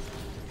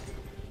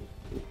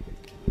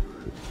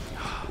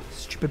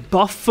 Stupid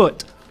buff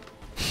foot.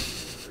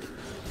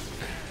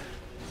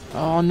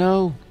 Oh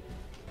no.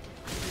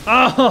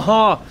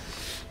 Ah!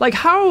 Like,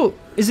 how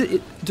is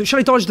it? Should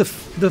I dodge the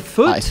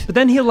foot? But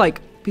then he'll like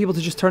be able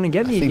to just turn and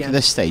get me I think again. at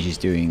this stage he's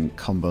doing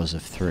combos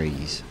of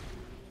 3s.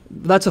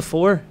 That's a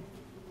 4.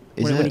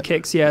 Is when it? he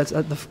kicks, yeah, it's,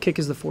 the kick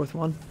is the 4th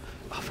one.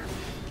 Oh,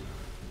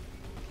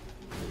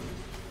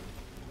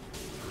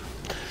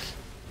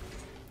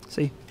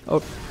 see?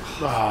 Oh.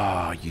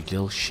 Oh, you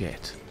little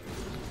shit.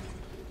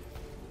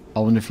 I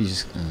wonder if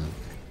he's just...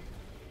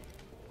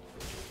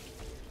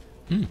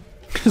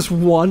 Just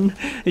one.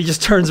 He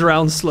just turns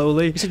around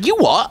slowly. He's like, you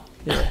what?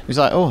 Yeah. He's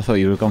like, oh, I thought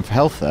you would have gone for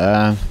health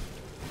there.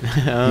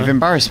 You've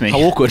embarrassed me. How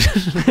awkward.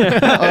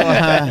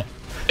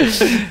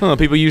 Oh,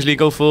 people usually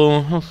go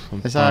for...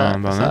 Is that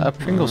a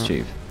Pringles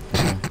tube?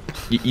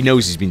 He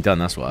knows he's been done,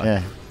 that's why.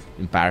 Yeah.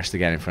 Embarrassed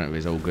again in front of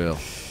his old girl.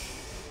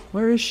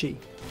 Where is she?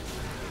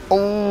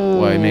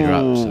 Oh. Well, he made her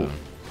up, so...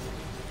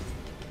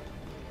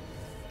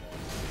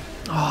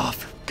 Oh,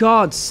 for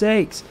God's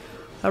sakes.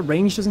 That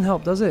range doesn't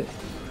help, does it?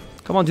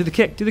 Come on, do the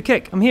kick. Do the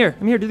kick. I'm here.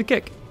 Do the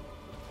kick.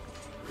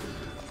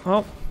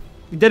 Oh,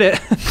 we did it.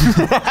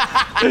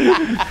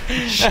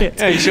 Shit.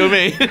 Hey, show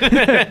me.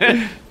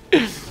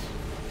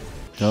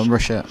 Don't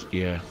rush it.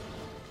 Yeah.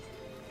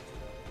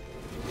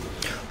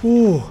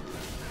 Ooh.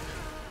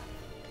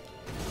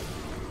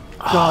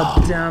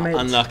 God damn it.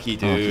 Unlucky,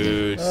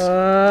 dude.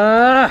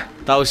 Ah.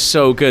 That was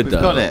so good, We've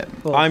though. got it.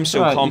 I'm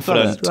so Right, you've got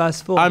confident. it.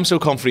 Stressful. I'm so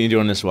confident you're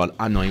doing this one.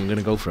 I'm not even going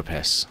to go for a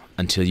piss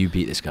until you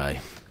beat this guy.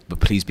 But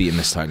please beat him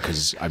this time,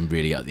 because I'm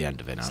really at the end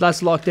of it now. So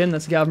that's locked in.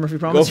 That's a Gavin Murphy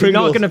promise. Go You're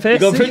not going to piss.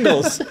 Go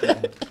Pringles.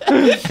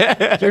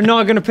 You're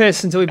not going to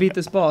piss until we beat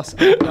this boss.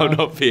 I'm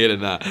not feeling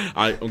that.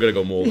 I'm going to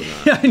go more than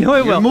that. Yeah, I know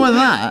it will. More than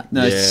that?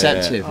 No, it's Yeah.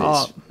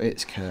 deceptive.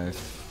 It's curved.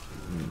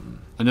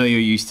 I know you're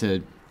used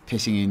to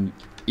pissing in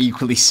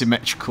equally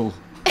symmetrical.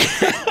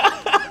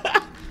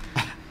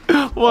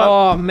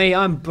 Oh, mate,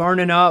 I'm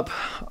burning up.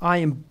 I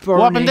am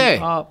burning happened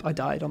there? up. I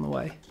died on the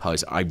way.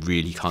 Guys, I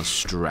really can't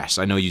stress.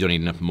 I know you don't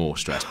need enough more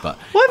stress, but...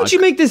 Why would you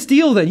make this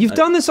deal then? You've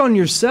done this on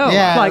yourself.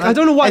 Yeah, like, I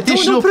don't know why. Don't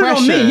additional put it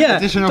on pressure, me. Yeah,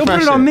 additional don't put it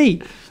pressure. on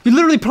me. You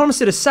literally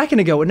promised it a second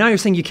ago, and now you're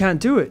saying you can't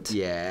do it.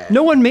 Yeah.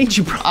 No one made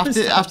you promise.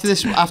 After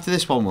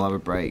this one, we'll have a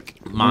break.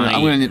 I'm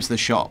going to nip to the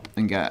shop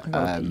and get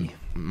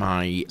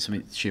My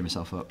something to cheer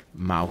myself up.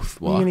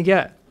 mouth, What are what? you going to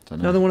get? know.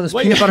 Another one of those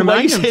Why peanut butter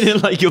are you magnums. saying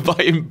it like you're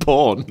buying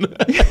porn?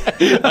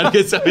 I'm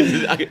going to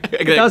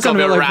That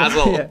sounded a like-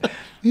 razzle. yeah.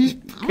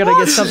 Gotta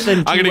get something.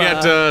 I'm going to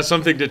get to,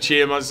 something to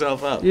cheer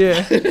myself up.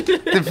 yeah.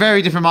 They're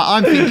very different.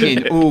 I'm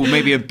thinking, oh,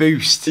 maybe a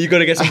boost. You got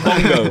to get some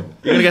bongo. You're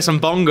going to get some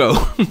bongo.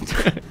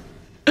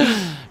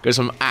 Get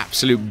some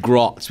absolute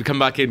grots. We come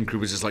back in, crew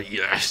was just like,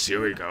 yes,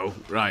 here we go.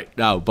 Right,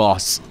 now,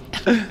 boss.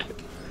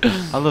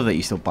 I love that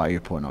you still buy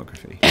your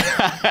pornography.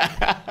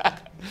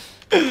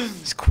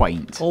 It's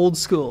quaint. Old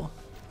school.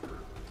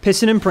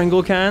 Pissing in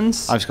Pringle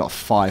cans. I've just got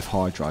 5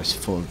 hard drives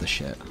full of the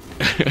shit.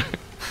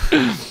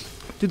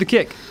 Do the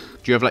kick.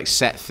 Do you have like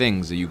set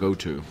things that you go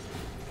to?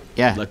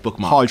 Yeah. Like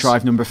bookmarks. Hard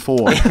drive number 4.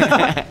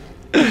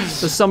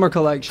 The summer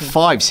collection.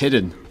 5's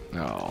hidden.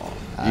 Oh,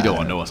 you don't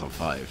want to know what's on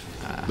 5.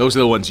 Those are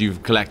the ones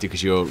you've collected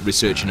because you're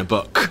researching a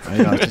book. I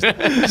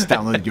just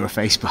downloaded your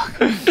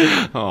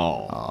Facebook.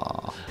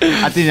 Oh.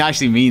 I didn't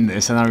actually mean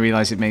this, and I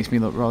realised it makes me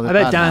look rather I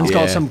bet bad Dan's now.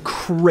 got Yeah. some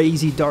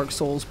crazy Dark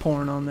Souls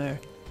porn on there.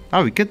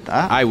 Oh, we good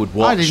that. I would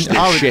watch the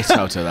shit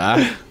out of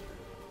that.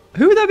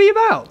 Who would that be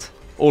about?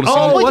 Ornstein,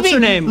 Oh, What what's do you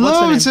her mean? name?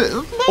 What's her Loads name?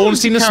 of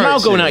Ornstein and Smile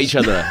characters. going at each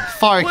other.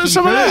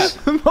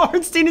 Firekeepers.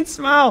 Ornstein and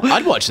Smile.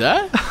 I'd watch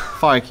that.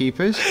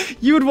 Firekeepers.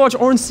 You would watch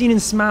Ornstein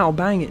and Smile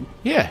banging.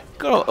 Yeah,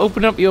 gotta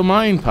open up your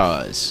mind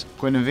powers.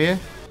 Guinevere.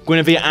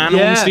 Guinevere and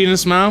Yeah. Ornstein and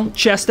Smile?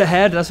 Chest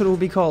ahead, that's what it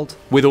would be called.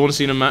 With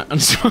Ornstein and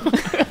Smile?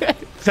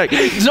 It's like,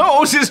 there's no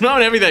Ornstein and Smile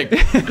and everything.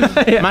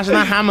 Imagine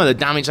that hammer, the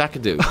damage that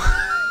could do.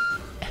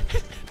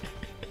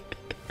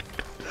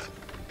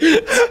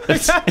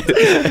 Let's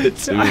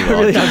move I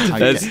really on. have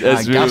to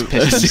Let's Gav's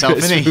pissed himself,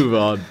 let's innit he? move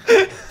on.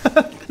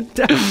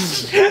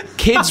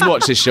 Kids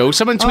watch this show.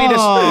 Someone tweet us.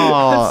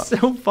 Oh,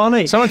 That's so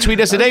funny. Someone tweet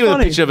us today That's with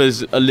funny. a picture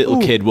of a little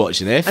Ooh. kid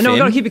watching it. I know, we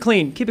Finn. gotta keep it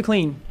clean. Keep it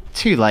clean.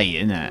 too late,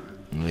 isn't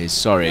it?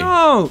 Sorry.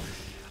 No.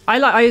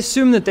 I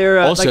assume that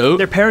Also- like,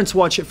 their parents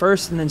watch it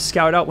first and then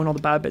scout out when all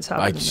the bad bits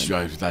happen. I and just,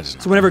 then- that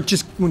doesn't so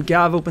when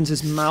Gav opens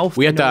his mouth,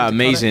 We had they know that when to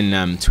cut it.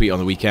 amazing tweet on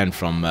the weekend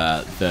from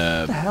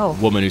the hell?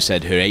 woman who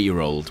said her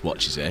 8-year-old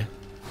watches it.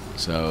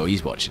 So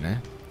he's watching it.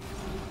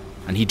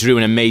 And he drew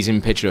an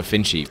amazing picture of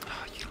Finchy.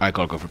 I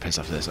gotta go for a piss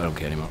after this. I don't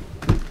care anymore.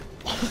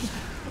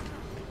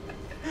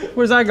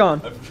 Where's that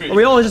gone? Are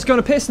we all just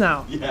gonna piss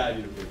now? Yeah, I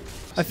need a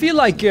piss. I feel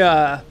like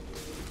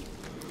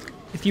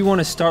if you want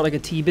to start like a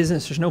tea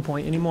business, there's no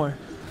point anymore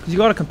because you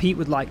got to compete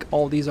with like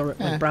all these other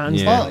like,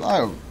 brands. Yeah.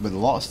 Well, with a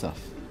lot of stuff.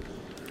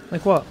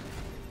 Like what?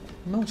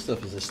 Most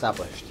stuff is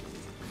established.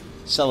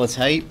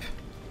 Sellotape.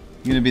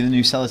 You're gonna be the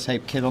new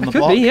sellotape kid on the Could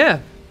block. be, yeah.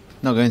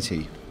 Not going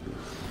to.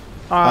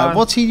 What?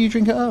 What tea do you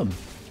drink at home?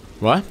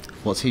 What?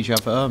 What tea do you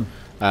have at home?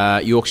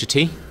 Yorkshire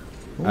tea.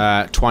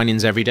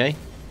 Twinings every day.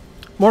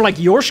 More like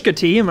Yorkshire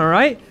tea, am I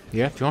right?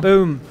 Yeah, do you want?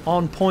 Boom,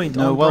 on point.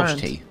 No on Welsh brand.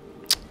 tea.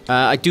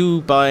 I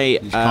do buy...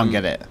 You can't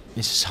get it.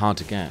 This is hard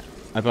to get.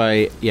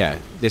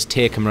 There's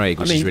Tea Cymraeg,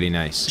 which I mean, is really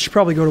nice. You should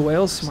probably go to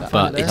Wales.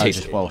 But it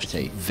tastes just Welsh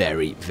tea.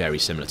 very, very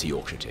similar to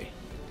Yorkshire tea.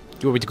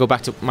 Do you want me to go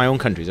back to my own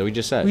country, as we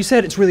just said? We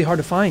said it's really hard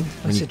to find.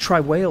 I said try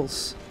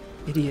Wales.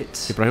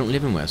 Idiots. Yeah, but I don't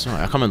live in Wales. No, I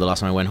can't remember the last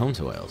time I went home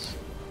to Wales.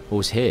 I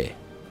was here,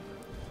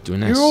 doing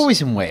this. You're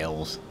always in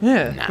Wales.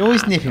 Yeah. Nah, You're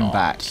always nipping not.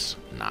 back.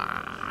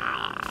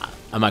 Nah.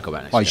 I might go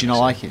back next Why, year, do you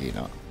not actually. like it, do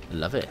you not? I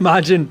love it.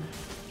 Imagine.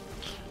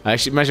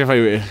 Imagine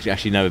if I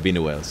actually never been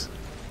to Wales.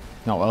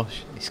 Not Welsh.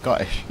 He's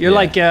Scottish. You're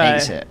like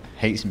Hates it.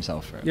 Hates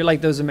himself for it. You're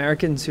like those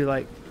Americans who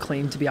like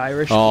claim to be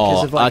Irish Oh,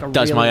 because of like that a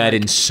does really, my head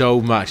like- in so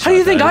much. How do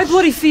you that think I does.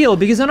 bloody feel?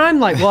 Because then I'm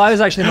like, well, I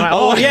was actually like,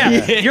 oh yeah,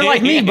 you're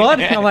like me,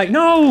 bud. I'm like,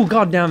 no,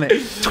 god damn it,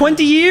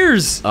 20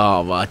 years.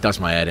 Oh, well, that does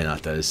my head in.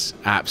 That does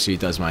absolutely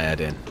does my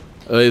head in.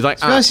 Like,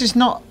 To be honest, it's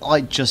not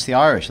like just the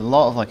Irish. A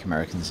lot of like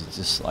Americans are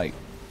just like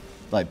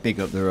big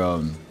up their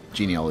own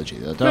genealogy.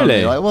 They don't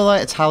Really? Like, well,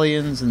 like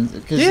Italians, and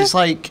because Yeah. it's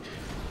like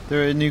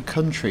they're a new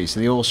country, so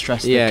they all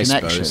stress Yeah, I the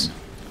connection. suppose.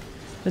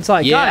 It's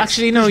like, Yeah, guys,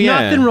 actually, no, there's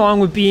yeah. nothing wrong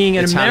with being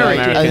an Italian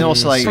American Americans, And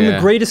also, like, from yeah. the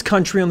greatest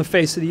country on the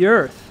face of the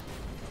earth.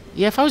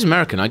 Yeah, if I was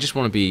American, I just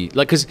want to be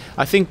like, because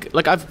I think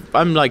like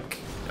I'm like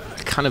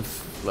kind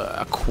of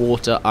a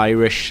quarter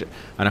Irish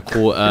and a There he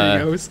quarter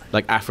goes.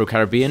 like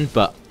Afro-Caribbean,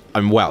 but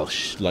I'm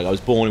Welsh. Like I was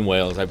born in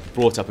Wales, I was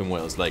brought up in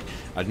Wales. Like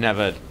I'd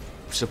never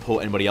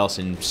support anybody else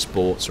in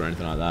sports or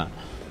anything like that.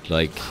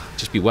 Like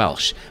just be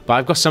Welsh. But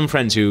I've got some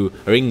friends who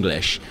are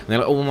English, and they're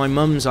like, "Oh, well, my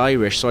mum's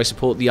Irish, so I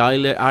support the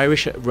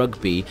Irish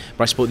rugby,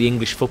 but I support the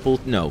English football."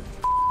 No,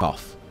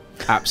 off.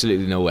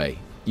 Absolutely no way.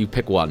 You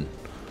pick one.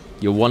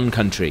 You're one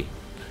country,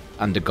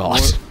 under God.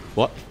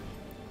 What?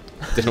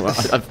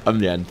 I'm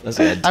the end. That's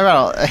the end. I ran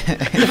out.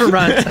 Different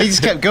rant. He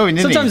just kept going,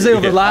 didn't Sometimes he? they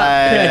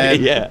overlap.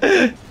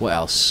 Yeah. What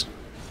else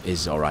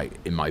is all right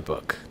in my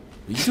book?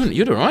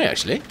 You're doing all right,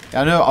 actually.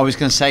 I know. I was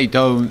going to say,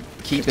 don't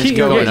keep this Keep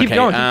going. going. Okay,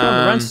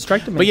 The rant's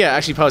distracted me. But yeah,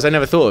 actually, pals, I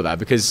never thought of that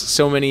because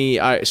so many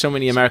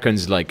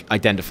Americans like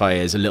identify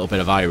as a little bit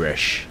of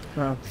Irish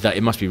Wow. that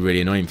it must be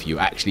really annoying for you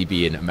actually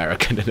being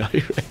American and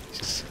Irish.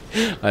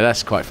 Like,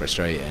 that's quite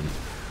frustrating,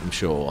 I'm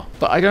sure.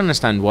 But I don't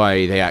understand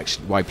why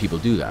people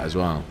do that as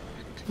well.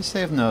 Because they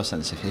have no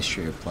sense of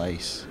history or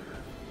place.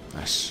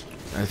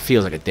 It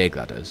feels like a dig,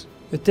 that does.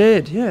 It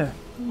did, yeah.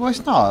 Well,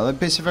 it's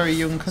not. It's a very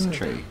young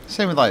country.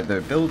 Same with like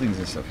the buildings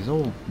and stuff. It's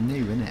all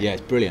new, isn't it? Yeah,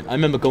 it's brilliant. I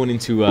remember going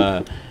into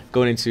on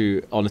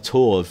a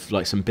tour of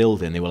like some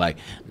building. They were like,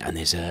 and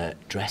there's a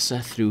dresser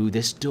through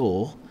this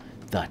door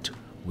that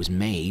was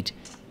made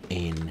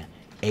in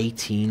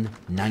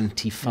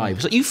 1895.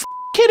 It's like, you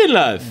kidding,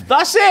 love?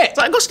 That's it. It's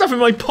like, I've got stuff in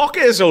my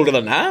pocket that's older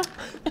than that.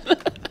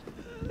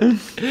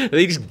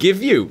 They just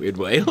give you in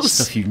Wales.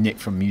 Stuff you nick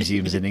from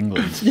museums in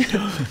England. Do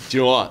you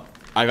know what?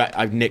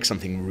 I've nicked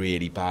something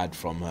really bad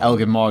from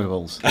Elgin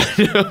marbles.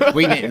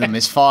 We nick them.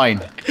 It's fine.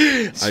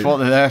 It's what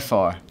they're there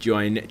for. Do you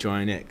know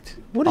I nicked?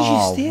 What did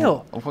you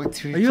steal?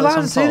 What, Are you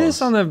allowed to say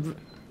this on the...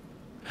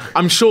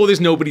 I'm sure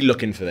there's nobody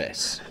looking for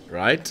this,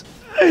 right?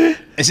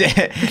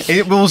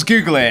 We'll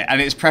Google it, and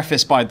it's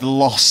prefaced by the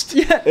lost.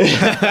 It's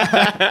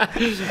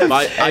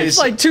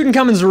like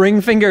Tutankhamun's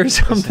ring finger or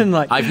something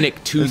like... I've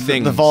nicked two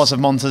things. The vase of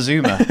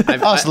Montezuma.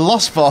 It's the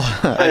lost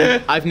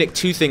vase. I've nicked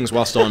two things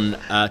whilst on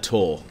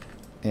tour.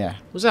 Yeah.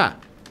 What's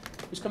that?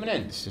 Who's coming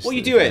in? just What are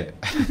you the- doing?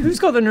 Who's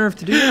got the nerve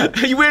to do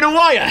that? Are you wearing a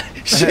wire?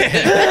 Shit.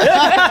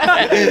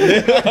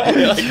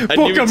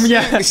 Book 'em,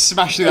 yeah.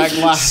 Smashing that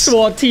glass.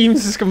 SWAT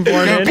teams just come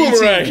pouring in.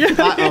 Boomerang.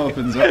 That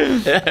opens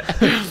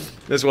up.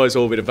 That's what it's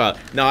all been about.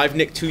 Now, I've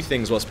nicked two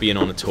things whilst being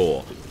on a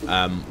tour.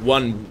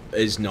 One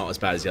is not as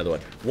bad as the other one.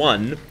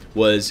 One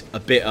was a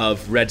bit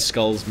of Red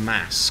Skull's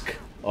mask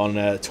on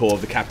a tour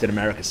of the Captain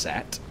America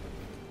set,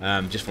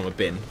 just from a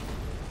bin.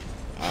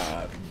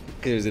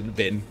 Because it was in the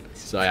bin.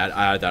 So I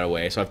had that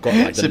away. So I've got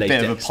like It's the a bit of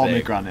a latex thing.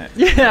 pomegranate.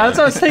 Yeah, that's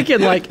what I was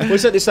thinking, like...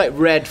 What's that? This like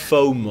red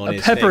foam on A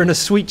his pepper thing. and a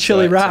sweet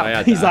chili So I wrap.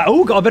 had He's that. like,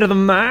 oh, got a bit of the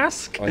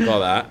mask. I got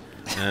that.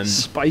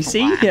 Spicy,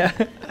 yeah.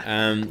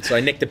 So I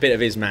nicked a bit of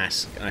his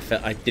mask, and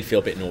I did feel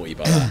a bit naughty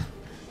about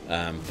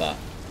that. But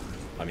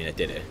I mean, I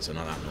did it, so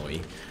not that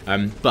naughty.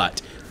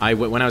 But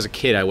when I was a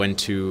kid, I went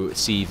to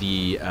see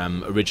the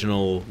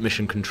original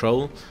Mission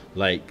Control,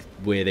 like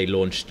where they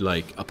launched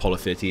like Apollo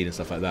 13 and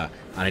stuff like that,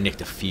 and I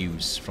nicked a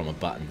fuse from a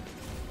button.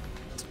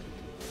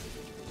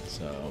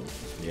 So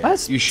yeah.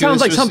 That You sure sounds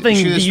this like was- something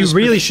you sure that this you was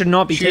really bef- should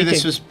not be sure taking.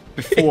 this was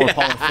before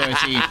Apollo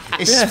 13.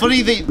 It's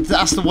funny that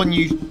that's the one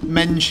you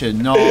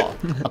mentioned, not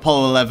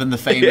Apollo 11, the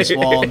famous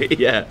one.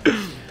 Yeah.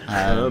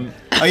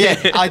 Oh yeah,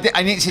 I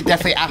think it's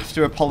definitely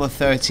after Apollo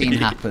 13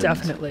 happened.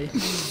 Definitely.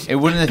 It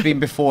wouldn't have been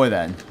before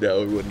then.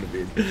 No, it wouldn't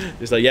have been.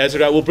 It's like, yeah, it's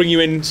alright. We'll bring you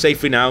in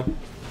safely now.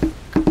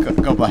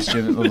 God bless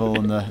Jim Lovell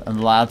and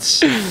the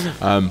lads.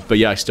 But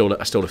yeah, I stole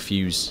a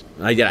fuse.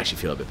 I did actually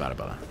feel a bit bad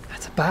about that.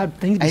 That's a bad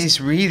thing to be... It's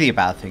really a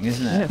bad thing,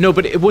 isn't it? No,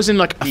 but it wasn't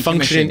like a Decommissioned,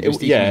 functioning. it was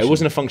It decommissioned.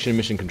 wasn't a functioning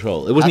mission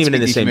control. It wasn't even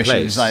in the same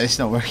place. It's like, it's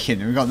not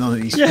working. We've got none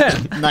of these Yeah.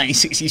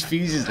 1960s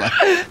fuses left.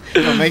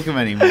 We don't make them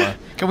anymore.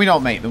 Can we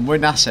not make them? We're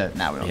NASA.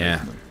 Now we're not Yeah,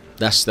 making them.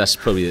 that's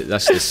probably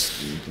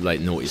this like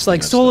naughty. It's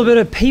like, stole a bit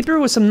of paper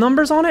with some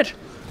numbers on it.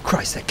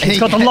 Christ, that kid's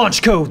got the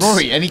launch codes.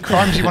 Rory, any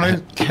crimes you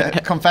want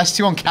to confess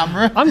to on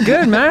camera? I'm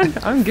good, man.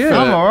 I'm good.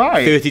 I'm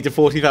alright. 30 to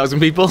 40,000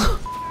 people.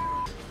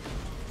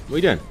 What are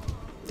you doing?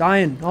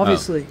 Dying,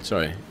 obviously. Oh,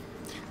 sorry.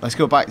 Let's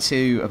go back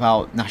to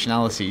about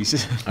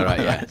nationalities. All right,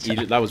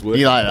 yeah. That was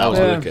working. You like that That was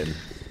one? working.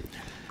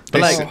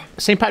 But like,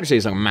 St. Patrick's Day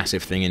is like a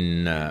massive thing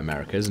in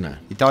America, isn't it?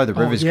 You dye the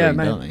rivers yeah, green,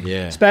 man. don't they?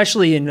 Yeah.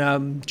 Especially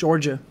in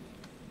Georgia.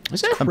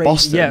 Is it? And Crazy.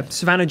 Boston. Yeah,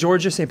 Savannah,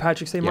 Georgia, St.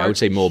 Patrick's Day Yeah, March. I would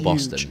say more huge.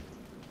 Boston.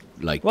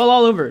 Like, Well,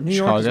 all over. New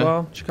York as Chicago.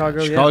 well.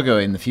 Chicago, Chicago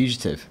in The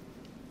Fugitive.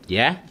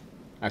 yeah,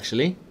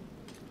 actually.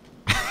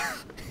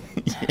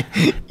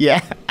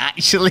 Yeah,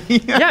 actually.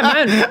 Yeah,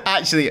 man.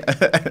 Actually,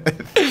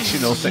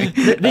 fictional thing.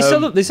 They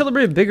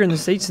celebrate it bigger in the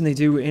States than they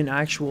do in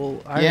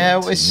actual Ireland. Yeah,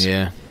 well, it's,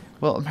 Yeah.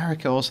 well,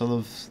 America also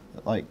loves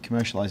like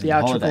commercializing the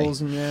holiday.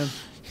 Theatricals and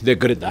They're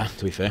good at that,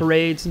 to be fair.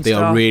 parades and They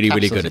stuff. are really,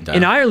 really good at that.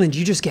 In Ireland,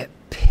 you just get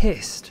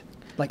pissed.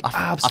 Like, I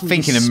absolutely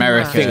think in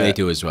America- I think smashed. they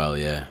do as well,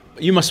 yeah.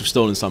 You must have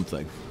stolen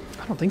something.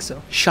 I don't think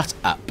so. Shut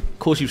up. Of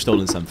course you've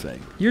stolen something.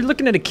 You're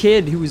looking at a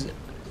kid who was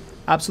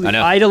absolutely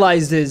I know.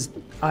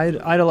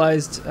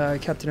 idolized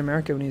Captain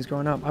America when he was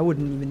growing up. I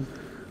wouldn't even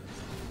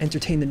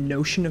entertain the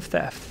notion of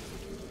theft.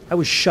 I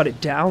would shut it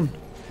down.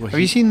 Have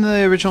you seen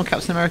the original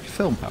Captain America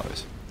film,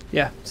 Powers?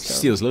 Yeah. He So.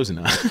 steals loads of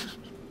that.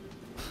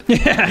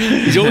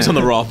 He's always on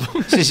the rob.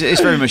 It's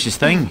very much his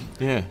thing.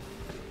 Yeah.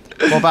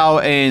 What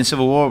about in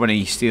Civil War when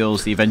he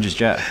steals the Avengers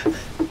jet?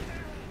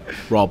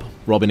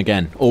 Robbing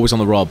again. Always on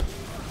the rob.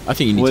 I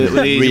think you need to With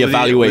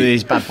reevaluate.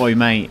 his bad boy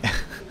mate.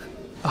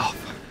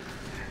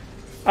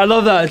 I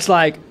love that. It's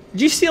like,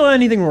 did you steal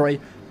anything, Rory?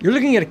 You're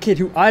looking at a kid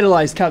who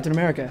idolized Captain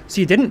America.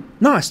 So you didn't?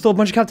 No, I stole a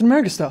bunch of Captain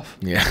America stuff.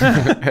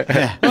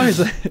 Yeah.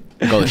 Honestly.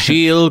 Got a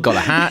shield, got a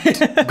hat,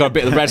 got a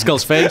bit of the Red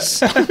Skull's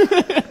face.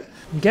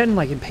 I'm getting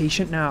like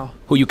impatient now.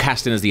 Who you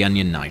casting as the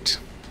Onion Knight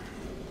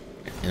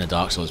in the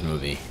Dark Souls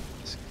movie?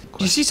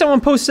 Did you see someone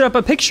posted up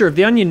a picture of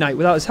the Onion Knight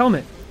without his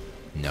helmet?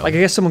 No. Like, I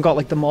guess someone got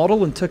like the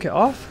model and took it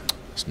off.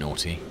 It's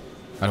naughty.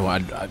 I don't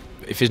want.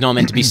 If it's not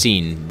meant to be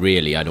seen,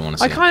 really, I don't want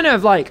to see I kind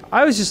of like,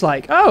 I was just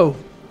like, oh,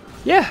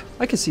 yeah,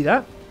 I could see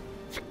that.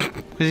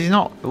 Because he's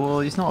not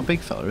a big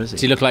fella, is he?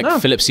 Does he look like No.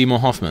 Philip Seymour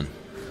Hoffman?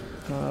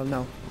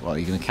 No. Well, are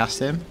you going to cast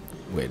him?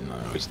 Wait, no,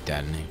 he's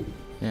dead, isn't he?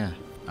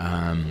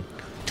 Yeah.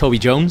 Toby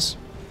Jones,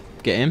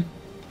 get him.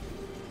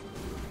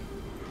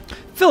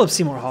 Philip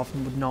Seymour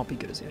Hoffman would not be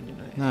good as the Onion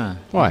Knight. No.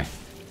 Why?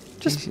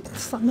 Just,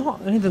 it's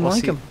not anything What's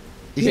like he- him.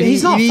 You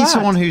He's not need fat.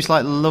 someone who's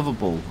like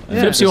lovable. and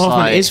Philip just, Seymour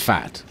Hoffman like- is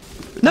fat.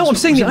 No, I'm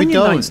saying the We Onion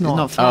don't. Knight's He's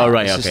not. fat. Oh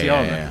right, It's just okay, the yeah,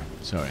 armor. yeah.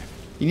 Sorry.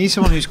 You need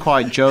someone who's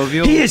quite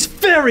jovial. He is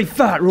very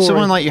fat, Rory.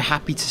 Someone like you're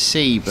happy to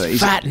see, but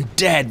he's Fat and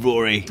dead,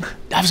 Rory.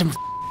 Have some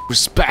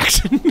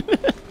respect.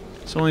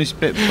 someone who's a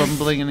bit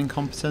bumbling and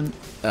incompetent.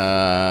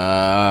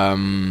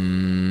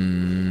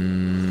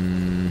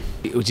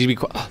 Would you be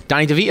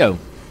Danny DeVito?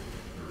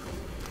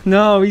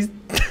 No, he's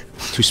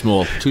Too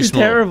small. Too He's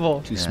small.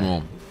 terrible. Too Yeah.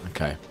 small.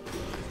 Okay.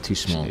 Too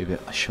small. Maybe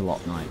a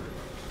shallot knight.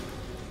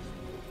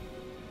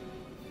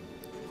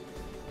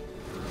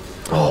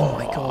 Oh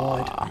my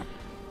god.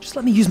 Just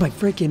let me use my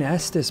freaking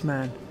Estus,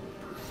 man.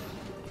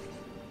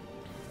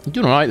 You're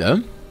doing all right though.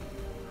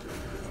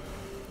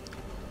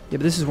 Yeah,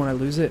 but this is when I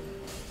lose it.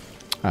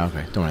 Oh,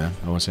 okay. Don't worry then.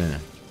 I won't say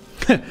anything.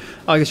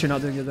 Oh, I guess you're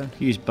not doing good then.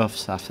 Use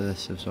buffs after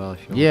this as well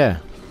if you want. Yeah.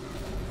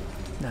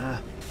 Nah.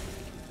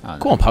 I don't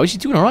Go know. on, Powers. You're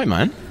doing all right,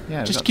 man.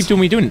 Yeah, Just that's- keep doing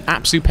what you're doing.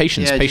 Absolute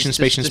patience. Yeah, Patience. just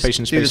Patience.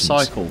 Patience. do Patience. the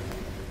cycle.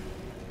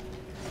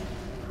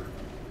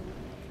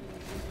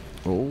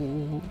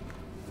 Oh.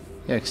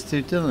 Yeah, because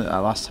to do that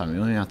last time, we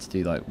only had to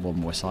do like one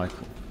more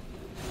cycle.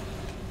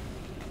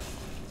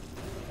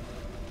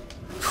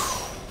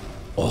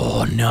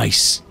 Oh,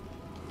 nice.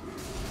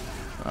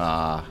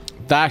 Ah,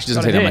 That actually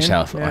doesn't Got take a that much hit,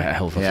 health. yeah.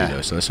 Health off yeah. you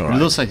though, so that's all It right.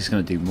 looks like it's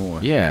going to do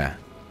more. Yeah.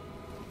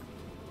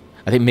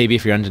 I think maybe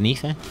if you're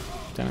underneath it.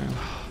 Don't know.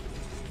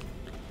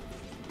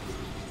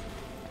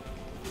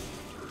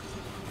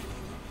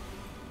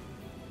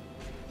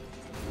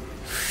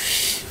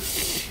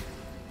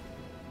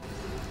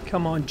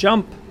 Come on,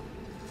 jump.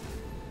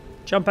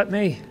 Jump at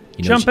me.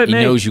 He knows, Jump at he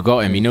me. knows you got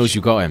him. He knows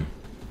you got him.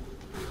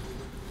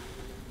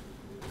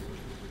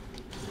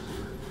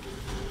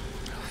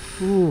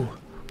 Ooh.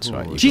 That's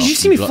right. Jeez, you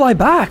see me fly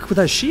back with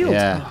that shield.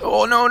 Yeah.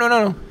 Oh no no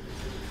no no!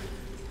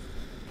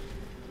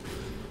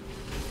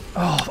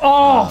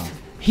 Oh,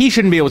 He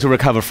shouldn't be able to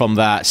recover from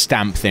that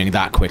stamp thing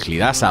that quickly.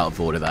 That's out of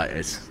order. That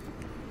is.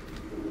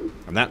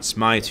 And that's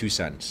my 2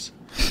 cents.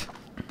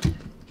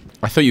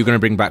 I thought you were going to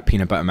bring back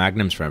peanut butter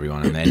magnums for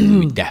everyone, and then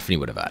we definitely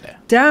would have had it.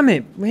 damn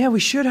it. Yeah, we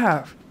should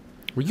have.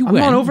 Were you I'm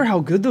not over how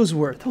good those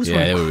were. Those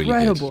Yeah, they were were really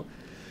incredible.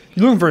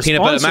 You're looking for a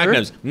peanut butter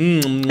sponsor.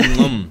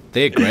 magnums?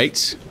 They're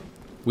great.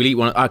 We'll eat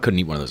one. I couldn't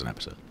eat one of those in an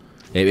episode.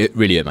 It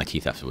really hurt my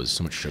teeth afterwards.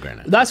 So much sugar in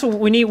it. That's what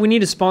we need. We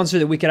need a sponsor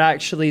that we could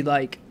actually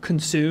like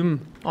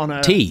consume on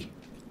a Tea.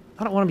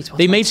 I don't want to be sponsored.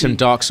 They by made tea. some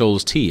Dark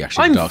Souls tea.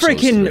 Actually, I'm Dark Souls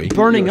freaking 3.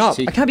 burning Yours up.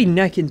 tea. I can't be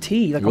necking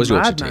tea like It was a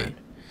Yorkshire tea. madman.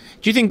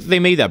 Do you think they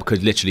made that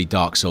because literally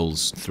Dark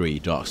Souls 3,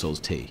 Dark Souls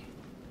tea?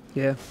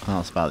 Yeah. Oh,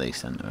 that's about the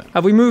extent of it.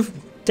 Have we moved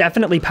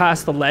definitely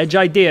past the ledge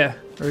idea?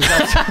 Or is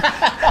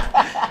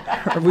that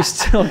Are we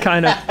still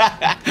kind of...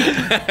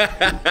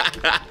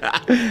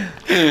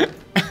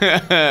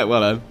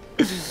 Well,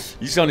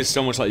 you sounded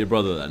so much like your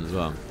brother then as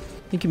well.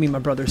 I think you mean my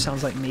brother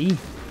sounds like me.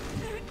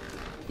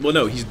 Well,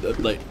 no, he's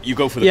like you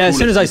go for the. Yeah, coolest, as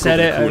soon as I you go said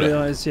for the it, I cooler.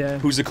 realized, yeah.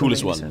 Who's the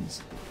coolest doesn't one? make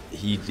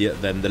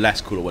sense. Then the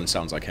less cooler one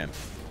sounds like him,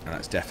 and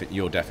that's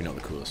you're definitely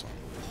not the coolest one.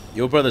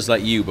 Your brother's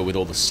like you, but with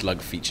all the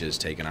slug features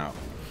taken out.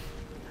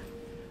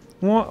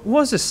 What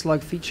was a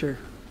slug feature?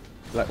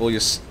 Like all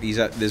your,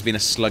 there's been a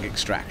slug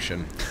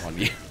extraction on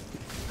you.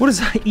 What does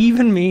that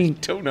even mean?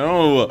 Don't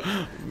know.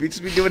 We've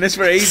just been doing this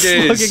for ages.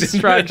 Slug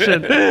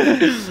extraction.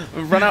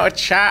 We've run out of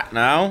chat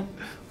now.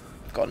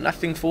 Got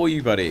nothing for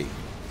you, buddy.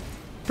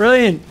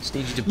 Brilliant. Just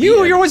need you to.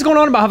 You're always going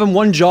on about having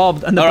one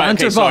job and the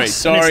banter boss.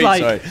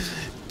 Sorry.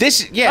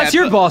 This, yeah. That's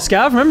your boss,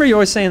 Gav. Remember, you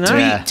always saying that.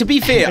 Yeah. To be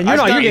fair, And you're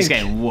not. You're He's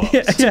getting. getting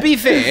whooped. to be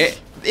fair,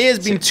 it has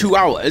been 2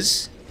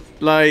 hours.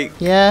 Like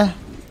Yeah.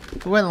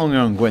 It went longer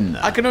on Gwyn though.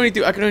 I can only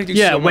do.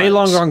 Yeah, so way much.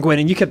 longer on Gwyn,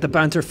 and you kept the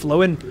banter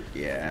flowing.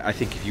 Yeah, I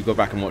think if you go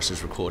back and watch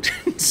those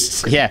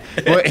recordings. Yeah.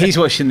 Well, he's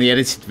watching the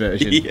edited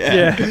version. Yeah.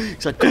 Yeah.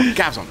 It's like, God,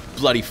 Gav's on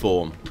bloody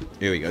form.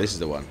 Here we go. This is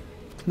the one.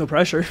 No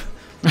pressure.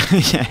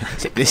 Yeah.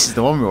 This is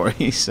the one, Rory.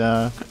 He's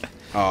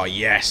Oh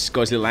yes,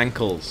 got his little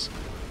ankles.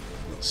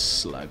 Little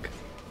slug.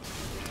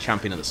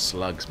 Champion of the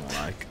slugs, more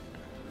like.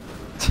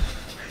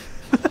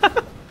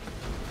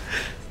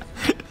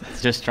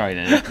 just trying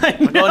it. I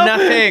got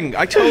nothing.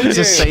 I told you.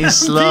 Just say The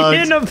slugs.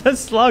 end of the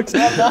slugs.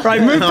 Right,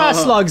 move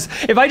past slugs.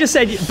 If I just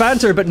said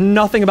banter but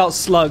nothing about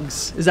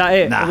slugs, is that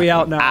it? Nah, Are we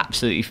out now?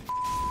 Absolutely.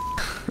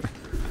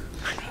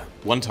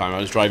 One time I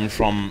was driving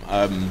from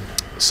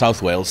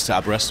South Wales to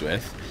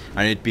Aberystwyth,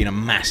 and it had been a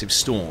massive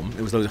storm.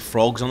 There was loads of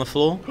frogs on the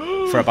floor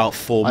for about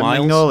 4 Like miles.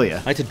 Magnolia?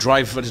 I had to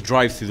drive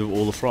through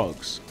all the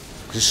frogs.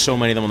 There's so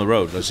many of them on the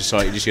road. I was just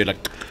like, you just hear like,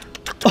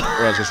 or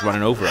I was just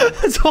running over it.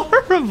 That's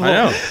horrible. I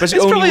know, but it's the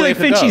It's only probably way like I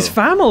could Finchie's go.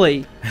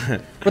 family.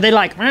 Were they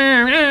like...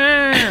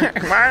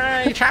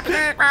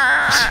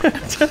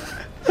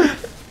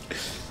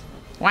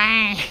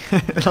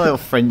 A little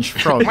French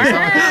frog.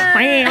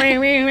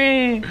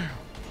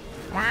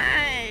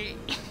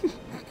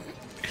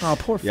 Oh,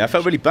 poor Yeah, I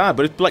felt really bad,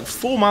 but it's like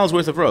 4 miles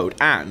worth of road,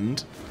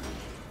 and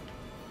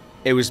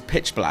it was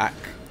pitch black.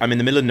 I'm in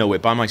the middle of nowhere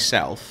by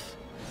myself,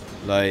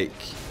 like,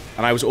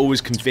 and I was always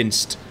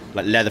convinced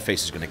like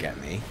Leatherface was gonna get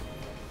me.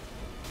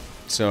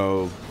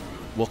 So,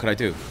 what could I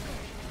do?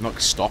 I'm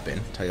not stopping.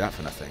 Tell you that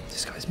for nothing.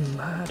 This guy's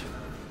mad.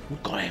 We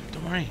got him.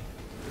 Don't worry.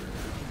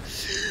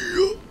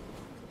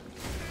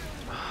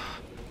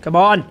 Come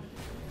on.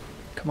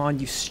 Come on,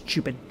 you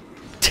stupid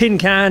tin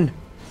can.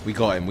 We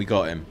got him. We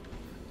got him.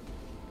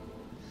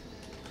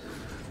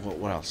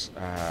 What else?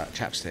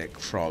 Chapstick,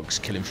 frogs,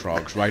 killing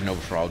frogs, riding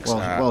over frogs.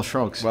 Welsh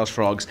frogs. Welsh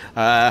frogs.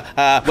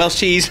 Welsh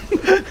cheese.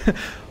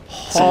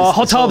 Oh,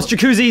 hot tubs,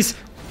 jacuzzis.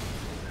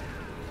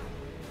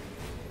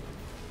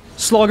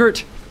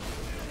 Sloggart.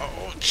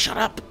 Oh, shut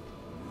up.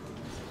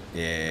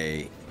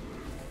 Yay.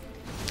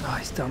 Oh,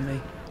 he's done me.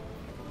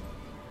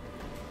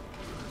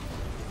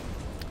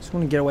 Just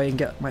want to get away and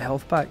get my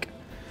health back.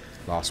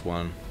 Last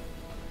one.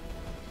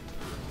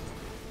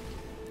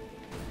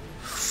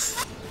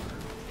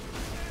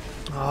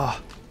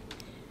 Oh.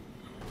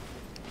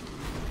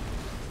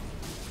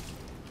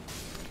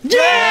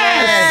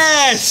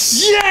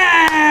 Yes!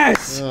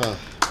 Yes! Done,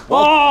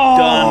 Oh!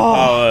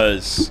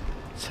 Powers.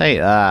 Take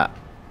that.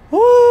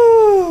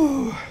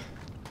 Woo!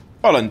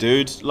 Well done,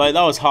 dude. Like,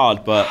 that was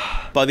hard, but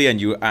by the end,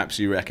 you were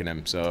absolutely wrecking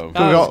him, so...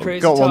 That We was got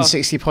crazy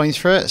 160 points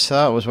for it, so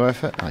that was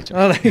worth it. I don't-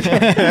 Oh, there you go.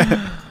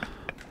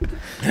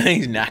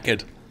 He's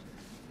knackered.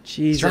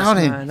 Jesus,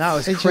 Drowning. man. That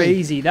was Did you?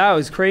 crazy. That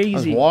was That was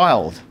crazy.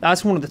 wild.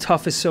 That's one of the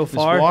toughest so It was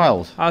far.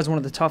 wild. That was one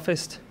of the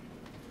toughest.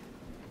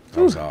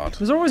 That was hard.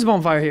 There's always a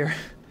bonfire here.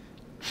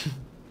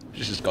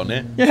 Just gone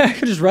there. Yeah, I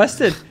could just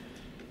rested.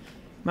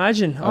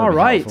 Imagine. would All be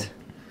right. helpful.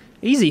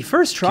 Easy.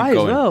 First try Keep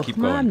going. as well. Keep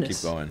going.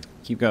 Madness. Keep going.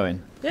 Keep going.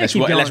 Yeah, Unless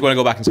keep we going. want to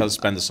go back and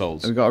spend the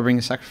souls. Have we got to bring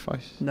a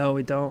sacrifice? No,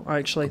 we don't.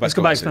 Actually, Go let's back,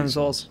 go go back back, to Spend please.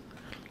 Souls.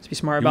 Let's be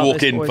smart You about walk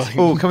this, in, boys. fucking-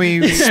 Oh, can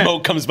we...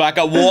 Smoke comes back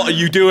out. What are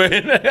you doing?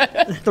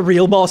 The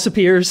real boss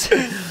appears.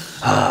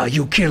 Ah,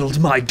 you killed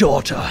my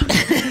daughter.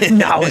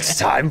 Now it's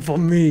time for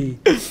me.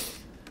 Look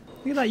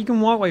at that. You can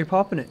walk while you're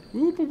popping it.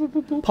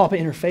 Pop it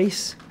in her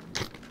face.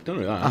 Don't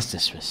do that. That's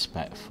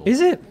disrespectful. Is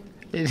it?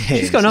 It is.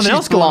 She's got nothing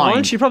else going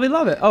on. She'd probably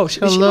love it. Oh, is she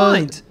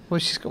blind? Well,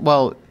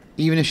 well,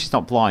 even if she's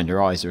not blind,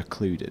 her eyes are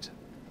occluded.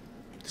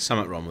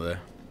 Something wrong with her.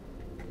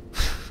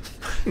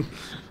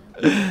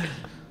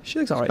 She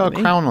looks She's alright got to a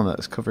me. crown on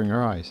that's covering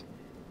her eyes.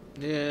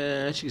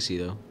 Yeah, she can see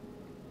though.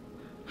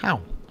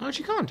 How? Oh,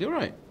 she can't. You're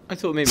right. I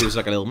thought maybe it was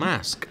like a little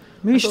mask.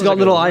 Maybe I she's thought it got was like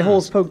little a eye mask.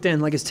 holes poked in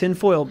like it's tin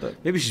foil, but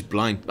Maybe she's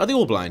blind. Are they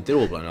all blind? They're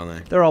all blind,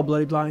 aren't they? they're all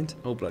bloody blind.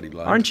 All bloody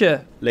blind. Aren't you?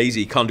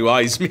 Lazy, can't do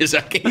eyes,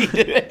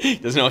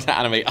 Miyazaki. Doesn't know how to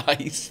animate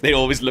eyes. They're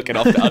always looking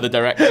off to other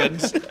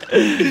directions.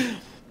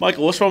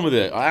 Michael, what's wrong with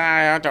it?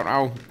 I don't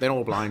know. They're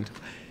all blind.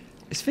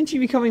 Is Finchie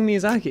becoming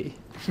Miyazaki?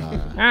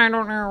 I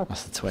don't know.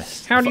 That's the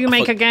twist. How do you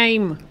make a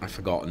game? I've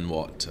forgotten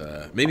what.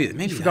 Maybe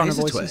forgotten that is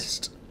her a voices.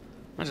 twist.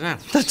 I don't know.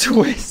 The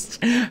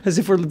twist. As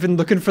if we've been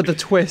looking for the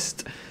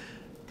twist.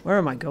 Where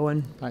am I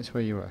going? That's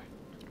where you were.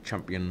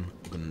 Champion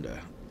Gundyr.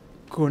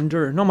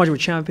 Gundyr. Not much of a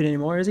champion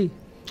anymore, is he?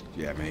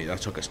 Yeah, mate,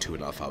 that took us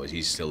 2.5 hours.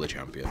 He's still the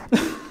champion.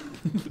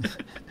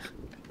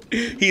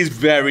 He's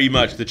very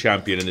much the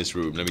champion in this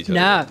room, let me tell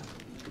Nah.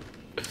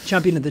 you.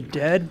 Champion of the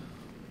dead.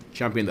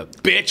 Champion the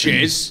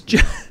bitches.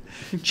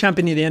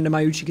 Champion of the end of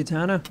my Uchi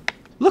Katana.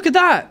 Look at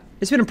that!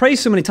 It's been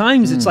appraised so many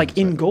times, it's like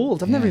in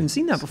gold. I've never even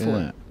seen that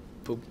before.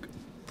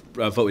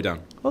 Vote it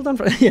down. Well done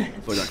for yeah.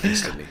 Vote it down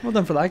instantly. Well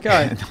done for that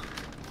guy.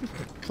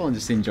 Can't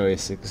just enjoy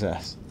his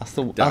success.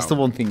 That's the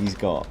one thing he's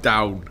got.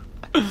 Down.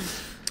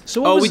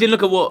 So what we didn't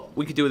look at what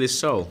we could do with his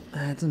soul.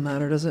 It doesn't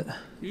matter, does it?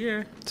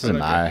 Yeah. Doesn't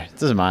matter.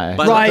 Doesn't matter.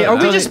 But- Right, are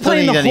we Don't- just don't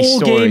playing need the any whole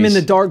game in stories.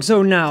 the dark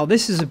zone now?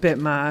 This is a bit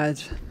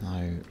mad.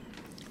 No.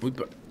 Can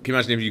you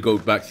imagine if you go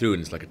back through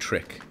and it's like a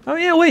trick? Oh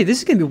yeah, wait, this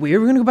is gonna be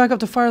weird. We're gonna go back up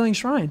to Firelink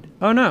Shrine.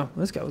 Oh no,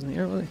 this guy wasn't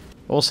here, was he?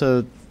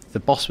 Also, the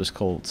boss was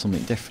called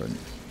something different.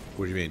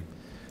 What do you mean?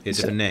 It's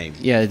a different name.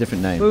 Yeah, a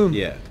different name. Boom.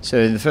 Yeah.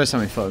 So the first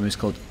time we fought him, it was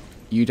called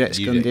Udex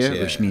Udex, Gundyr,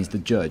 yeah. which means the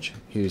judge.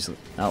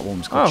 That one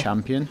was called Oh.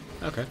 champion.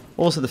 Okay.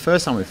 Also, the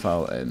first time we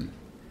fought him,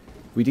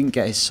 we didn't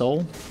get his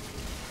soul.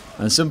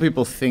 And some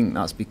people think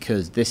that's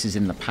because this is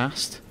in the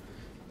past.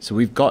 So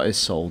we've got his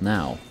soul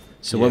now.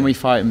 So when Yeah. we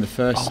fight him the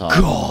first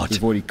time, God.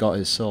 we've already got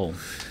his soul.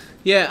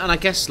 Yeah, and I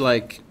guess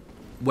like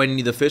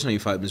the first time you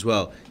fight him as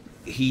well,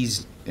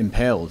 he's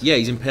Impaled.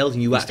 he's impaled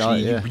and you He's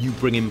actually died, yeah. you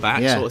bring him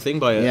back Yeah. sort of thing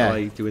by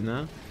Yeah. doing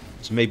that.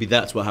 So maybe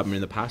that's what happened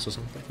in the past or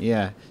something.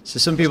 Yeah. So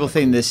some people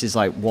think this is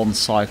like one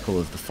cycle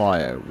of the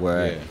fire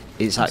where Yeah.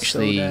 it's That's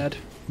actually so dead.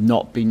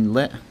 not been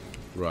lit.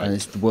 Right. And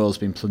the world's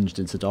been plunged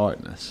into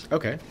darkness.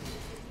 Okay.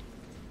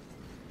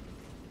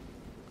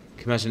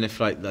 Can you imagine if,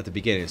 like, at the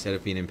beginning, instead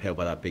of being impaled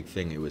by that big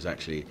thing, it was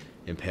actually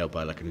impaled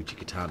by, like, an Uchi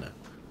Katana?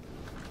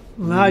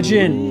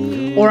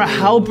 Imagine. Or a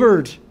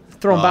halberd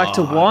thrown back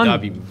to one.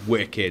 That'd be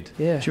wicked.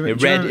 Yeah. Do you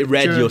It read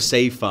do you- your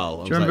save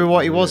file. Do you remember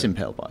what he was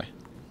impaled by?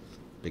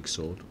 Big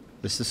sword.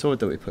 It's the sword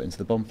that we put into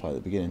the bonfire at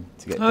the beginning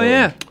to get Oh going.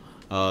 yeah.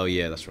 Oh,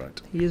 yeah, that's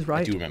right. He is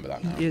right. I do remember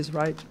that now. He is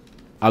right.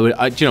 Do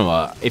you know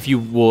what? If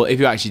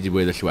you actually did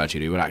wear the true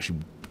attitude, it would actually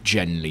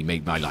genuinely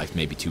make my life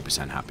maybe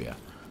 2% happier.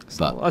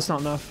 But Well, that's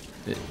not enough.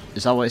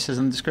 Is that what it says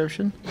in the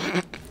description?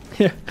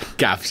 Yeah.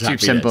 Gav's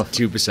 2% buff.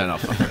 2%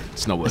 off.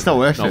 It's not worth It's not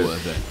worth Not it.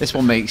 worth it. This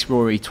one makes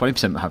Rory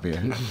 20%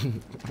 happier.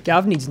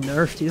 Gav needs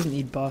nerfed. He doesn't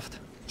need buffed.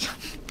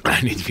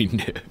 I need to be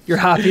nerfed. You're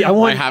happy. I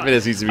want. My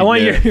happiness needs to be I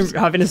want nerfed. your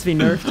happiness to be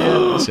nerfed.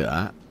 Yeah. See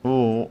that?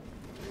 Oh.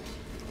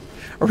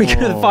 Are we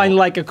gonna find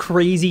like a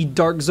crazy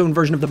dark zone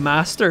version of the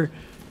Master?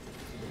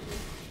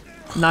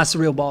 And that's the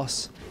real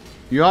boss.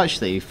 You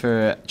actually,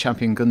 for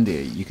Champion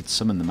Gundyr, you could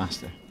summon the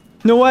Master.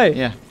 No way.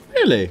 Yeah.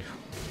 Really?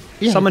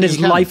 Yeah, Summon you his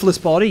can. lifeless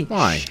body.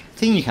 Why? I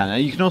think you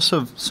can. You can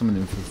also summon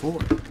him from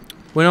forward.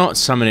 We're not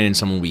summoning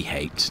someone we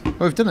hate. Well,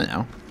 we've done it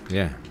now.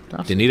 Yeah.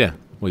 That's- Didn't need her.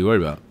 What are you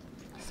worried about?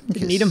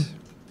 Didn't need him.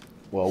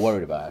 Well,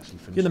 worried about actually.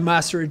 You're the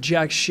master of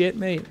jack shit,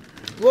 mate.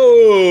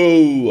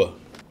 Whoa!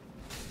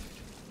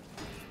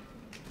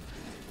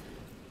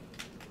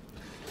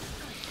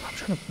 I'm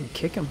trying to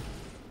kick him.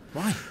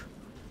 Why?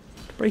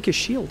 To break his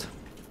shield.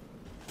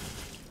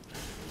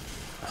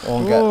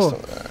 Oh,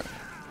 Oh.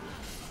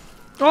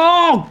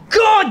 Oh,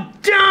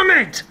 god damn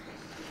it!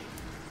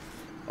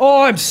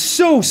 Oh, I'm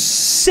so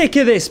sick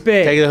of this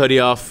bit. Take the hoodie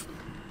off.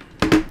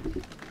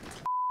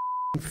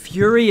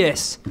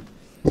 Furious.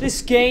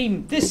 This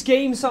game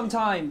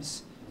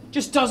sometimes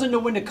just doesn't know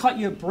when to cut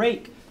you a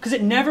break. Because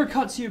it never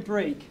cuts you a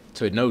break.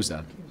 So it knows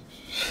that.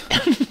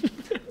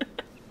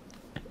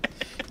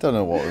 Don't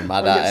know what we're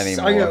mad I'm at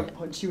gonna anymore.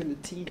 punch you in the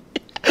teeth.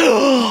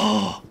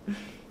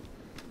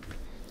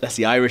 That's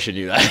the Irish in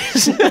you, that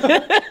is.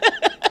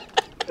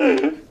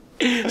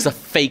 It's a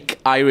fake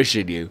Irish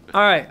in you.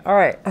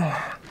 Alright.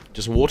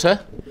 Just water?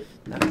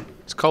 No.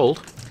 It's cold.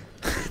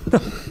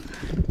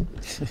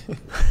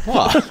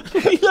 What?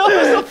 No,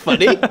 that's not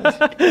funny.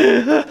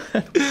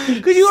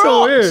 Because you're So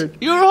hot. weird.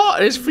 You're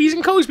hot. It's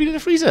freezing cold. It's been in the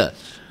freezer.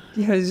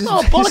 Yeah, it's just Oh,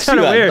 it's bollocks to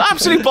kinda you. weird.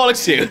 Absolute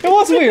bollocks to you. It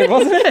was weird,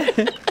 wasn't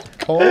it?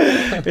 Cold.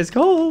 It's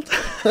cold.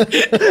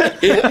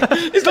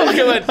 It's not like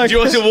I went, do you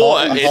want some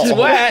water? It's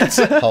wet.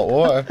 Hot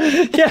water.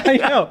 Yeah, I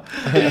know.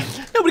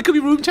 No, but it could be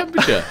room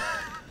temperature.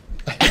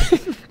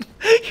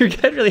 You're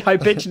getting really high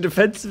pitched and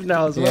defensive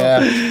now as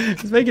well. Yeah.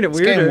 It's making it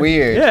weirder. getting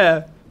weird.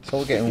 Yeah. It's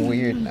all getting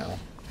weird now.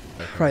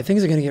 Right,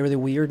 things are gonna get really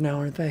weird now,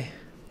 aren't they?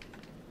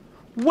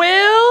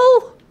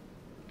 Will?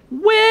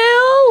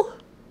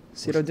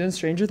 See what I'm doing?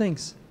 Stranger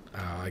Things.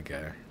 Oh, I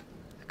get it.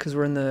 Because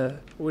we're in the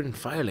We're in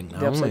filing now.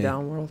 the upside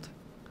down world.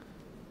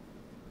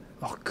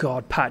 Oh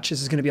god,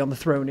 Patches is gonna be on the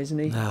throne, isn't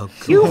he? Oh,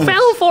 You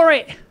fell for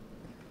it!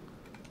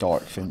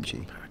 Dark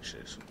Finchy.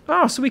 Patches.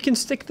 Oh, so we can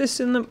stick this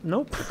in the...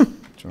 Nope. Do you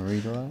want to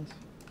read all that?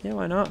 Yeah,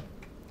 why not?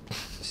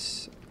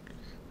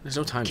 There's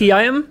no time. Key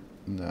item?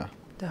 No.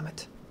 Damn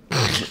it.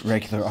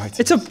 Regular items.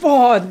 It's a...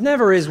 Oh, it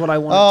never is what I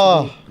want it to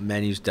Oh. be.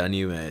 Menu's done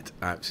you, mate.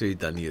 Absolutely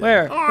done you.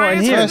 Where? What,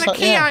 in here? it's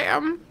like- yeah.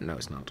 item. No,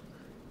 it's not.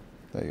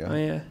 There you Oh, go.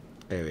 yeah.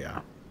 There we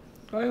are.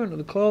 I under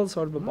the clothes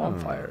sort of a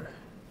bonfire.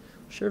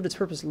 Served its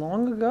purpose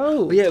long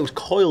ago. Oh, yeah, it was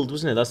coiled,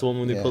 wasn't it? That's the one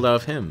when they pulled out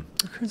of him.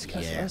 Occurrence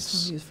cast Yes.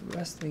 wrestling used for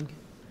wrestling.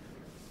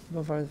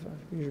 Bonfires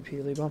used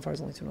repeatedly.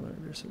 Bonfires only 2 on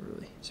the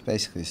really. So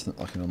basically, it's not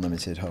like an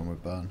unlimited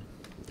homeward burn.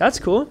 That's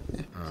cool.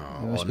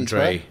 Oh, You wanna speak to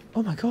Andre.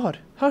 Oh my god.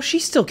 How's she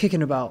still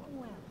kicking about?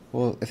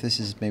 Well, if this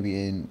is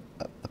maybe in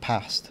the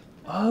past.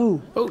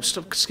 Oh. Oh,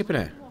 stop skipping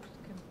it.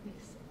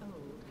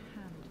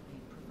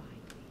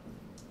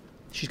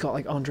 She's got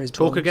like Andre's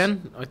Talk bones.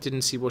 again? I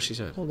didn't see what she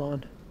said. Hold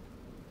on.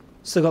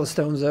 Still got the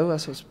stones though.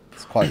 That's what's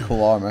It's quite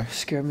cool armour.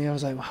 scared me. I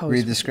was like, how Read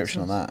is the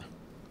description on that.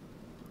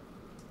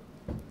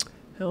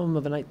 Helm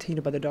of a night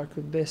tainted by the dark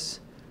abyss.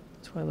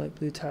 Twilight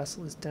blue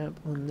tassel is damp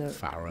on the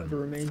Farron. never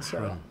remains so.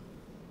 Farron.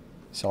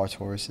 It's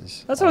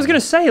Artorias'. That's what I was gonna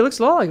say. It looks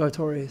a lot like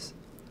Artorias.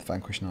 The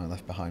vanquished knight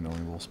left behind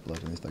only wolf's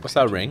blood in his legs. What's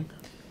that ring?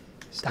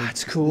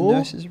 That's The cool.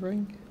 nurse's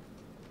ring?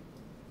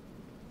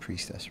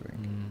 Priestess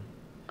ring.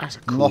 That's a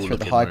cool Lothra, the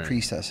looking high ring.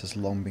 priestess, has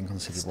long been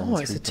considered one Oh, of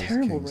the it's three a places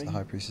terrible kings. The ring.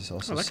 high priestess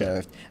also I like it.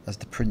 served as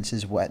the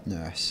prince's wet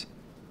nurse.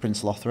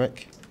 Prince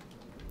Lothric.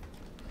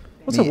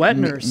 What's a wet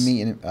nurse?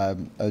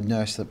 A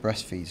nurse that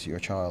breastfeeds your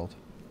child.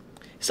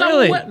 Is that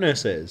Really? what wet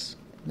nurse is?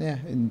 Yeah,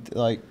 and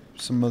like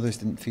some mothers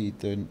didn't feed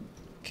their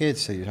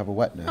kids, so you'd have a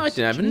wet nurse. I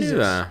didn't even Jesus. knew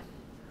that.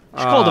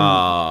 She called them-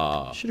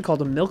 Ah. Should have called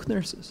them milk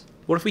nurses.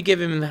 What if we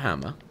give him the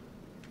hammer?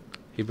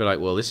 He'd be like,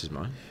 well, this is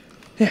mine.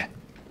 Yeah.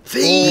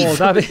 Thief! Oh,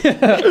 that'd be.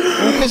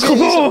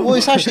 Well,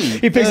 it's actually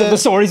He picks up the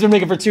sword he's been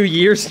making for 2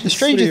 years. The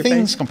Stranger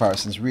Things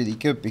comparison is really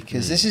good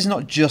because this is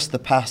not just the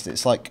past;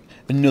 it's like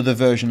another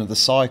version of the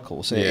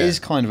cycle. So it Yeah. is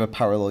kind of a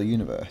parallel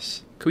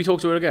universe. Can we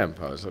talk to her again,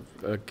 Paz?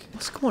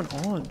 What's going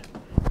on?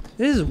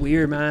 This is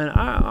weird, man.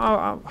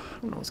 I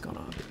don't know what's going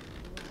on.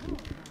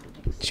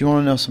 Do you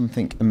want to know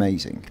something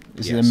amazing?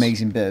 This is an Yes.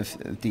 amazing bit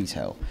of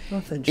detail.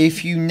 Nothing.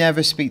 If you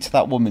never speak to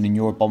that woman in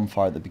your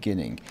bonfire at the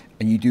beginning,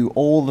 and you do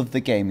all of the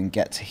game and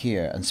get to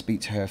hear and speak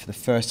to her for the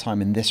first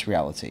time in this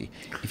reality,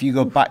 if you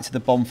go back to the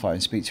bonfire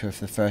and speak to her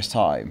for the first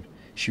time,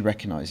 she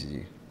recognises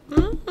you.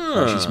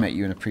 Or she's met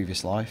you in a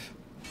previous life.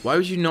 Why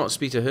would you not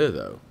speak to her,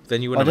 though?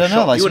 Then you I wouldn't don't have a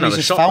know, shot. like You wouldn't somebody's have a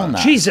just shot found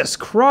there. that. Jesus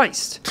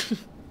Christ.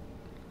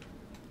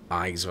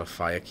 Eyes of a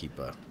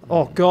firekeeper.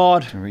 Oh,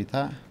 God. Can you read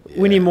that?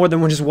 We need more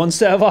than just one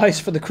set of eyes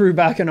for the crew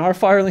back in our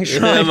Firelink Yeah,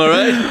 shrine. am I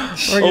right?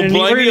 We're gonna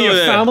Blimey need over a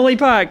there. family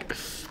pack.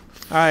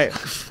 All right.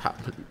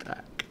 Family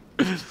pack.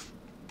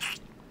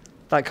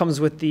 That comes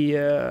with the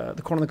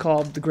corn on the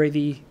cob, the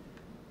gravy,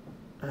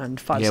 and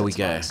 5 Yeah, cents we of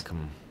get ice. it.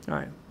 Come on. All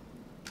right.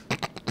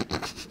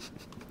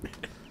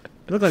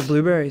 They look like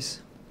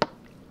blueberries.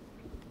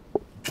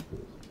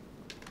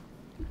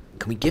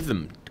 Can we give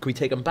them? Can we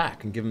take them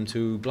back and give them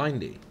to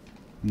Blindy?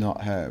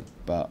 Not her,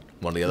 but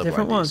One of the other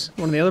Different Blindies. ones.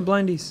 One of the other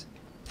blindies.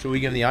 So we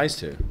give them the eyes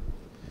to?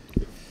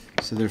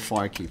 so they're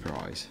firekeeper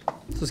eyes.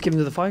 So let's give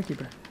them to the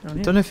firekeeper. Down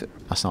here. Don't know if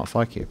that's not a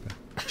firekeeper.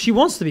 She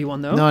wants to be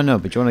one though. No, I know,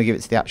 but do you want to give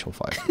it to the actual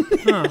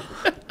firekeeper?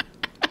 Huh.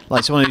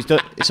 Like someone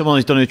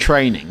who's done a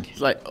training.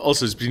 It's like,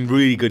 also, it's been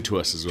really good to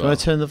us as Do you well. want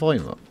to turn the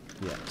volume up?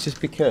 Yeah.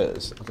 Just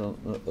because I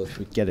don't know if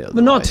we get it.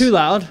 But not otherwise. too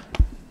loud,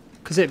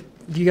 because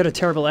you get a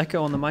terrible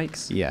echo on the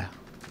mics. Yeah.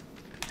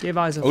 Give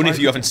eyes a Only if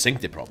you firekeeper. haven't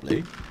synced it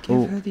properly. Give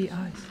Oh. her the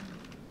eyes.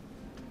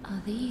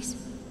 Are these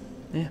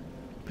Yeah. are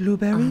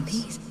Blueberries.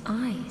 these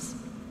eyes?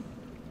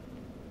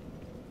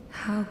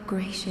 How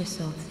gracious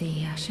of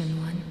thee, Ashen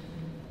One.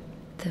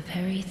 The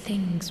very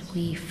things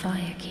we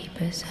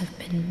firekeepers have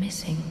been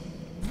missing.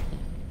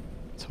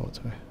 Talk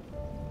to her.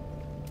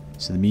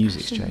 So the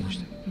music's Ashen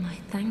changed. One, my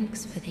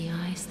thanks for the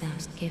eyes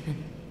thou'st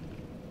given.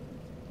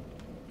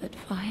 But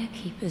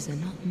firekeepers are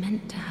not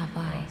meant to have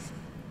eyes.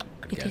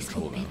 Could It get in is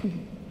trouble now.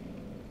 forbidden.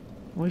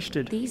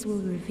 Wasted. These will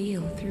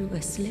reveal through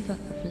a sliver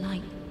of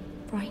light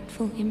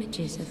frightful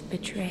images of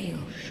betrayal.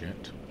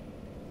 Shit.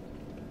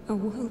 A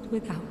world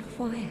without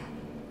fire.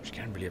 She's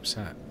getting really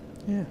upset.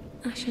 Yeah.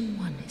 Ashen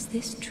One, is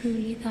this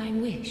truly thy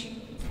wish?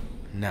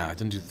 Nah, I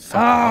don't do the fuck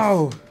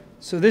off. Oh.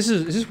 So is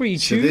this where you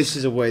So choose? this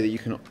is a way that you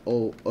can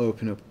all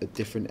open up a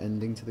different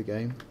ending to the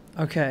game.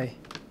 Okay.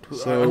 I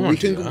So we want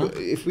to can, do that.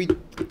 if we,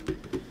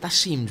 That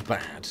seems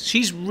bad.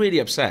 She's really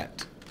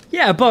upset.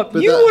 Yeah, but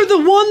But you that- were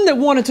the one that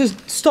wanted to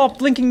stop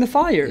blinking the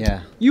fire. Yeah.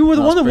 You were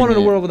the That's one that wanted a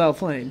brilliant. world without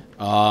flame.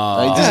 he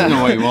doesn't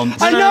know what he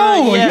wants. I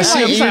know. yeah, You're see,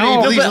 like, you- I'm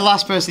no, saying, he's but- the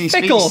last person he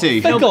fickle,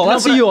 speaks to. fickle.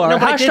 That's who you are. No,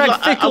 but I did, Hashtag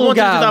like, I fickle wanted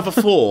to do Gav. that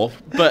before,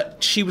 but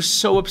she was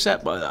so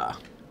upset by that.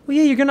 Well,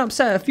 yeah, you're gonna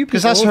upset a few people.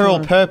 Because that's her over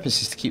whole it.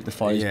 purpose, is to keep the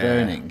fires Yeah.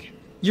 burning.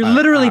 You're I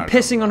literally don't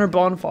pissing know. on her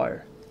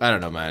bonfire. I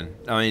don't know, man.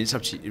 I mean, it's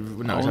up to you.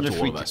 No, I it's up wonder to if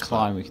all we of could us.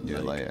 climb, but, we can do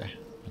it like, later.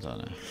 I don't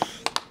know.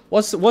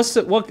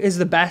 What is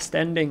the best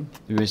ending?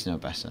 There is no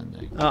best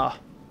ending. Ah,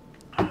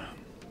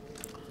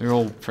 They're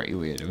all pretty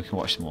weird, and we can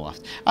watch them all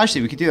after.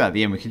 Actually, we could do that at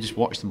the end. We could just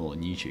watch them all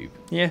on YouTube.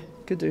 yeah,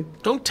 could do.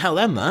 Don't tell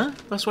them, man.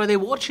 That's why they're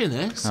watching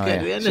this. Oh,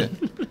 Get yeah, the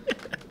ending.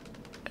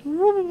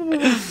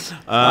 So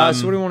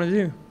what do you want to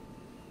do?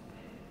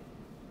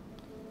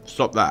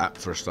 Stop that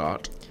for a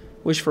start.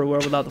 Wish for a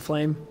world without the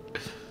flame.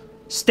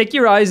 Stick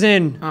your eyes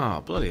in.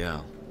 Oh, bloody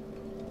hell.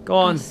 Go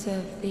on. I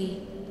serve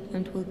thee,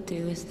 and will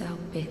do as thou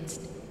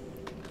bidst.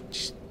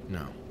 Just,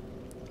 no.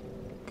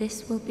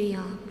 This will be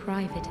our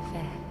private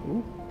affair.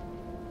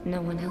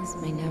 No one else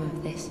may know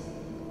of this.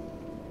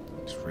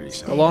 It's really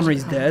sad.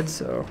 Alonri's dead,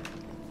 so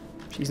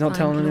she's not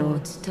telling Find anyone.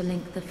 lords to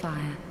link the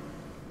fire,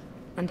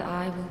 and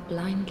I will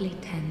blindly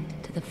tend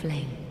to the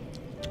flame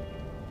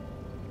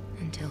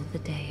until the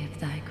day of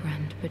thy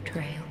grand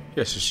betrayal.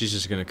 Yeah, so she's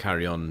just going to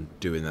carry on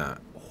doing that,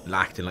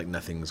 acting like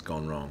nothing's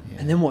gone wrong.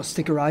 And then what?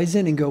 Stick her eyes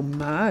in and go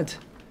mad.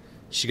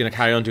 She's going to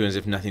carry on doing as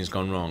if nothing's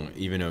gone wrong,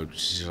 even though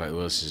she's like,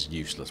 well, this is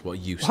useless. What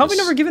useless? How have we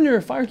never given her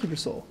a Firekeeper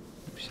soul?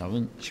 We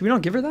haven't. Should we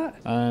not give her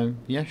that?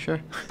 Yeah,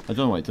 sure. I don't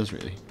know what it does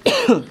really.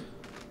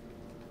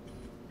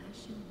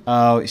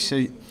 Oh,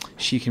 so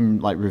she can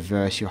like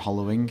reverse your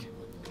hollowing.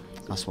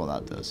 That's what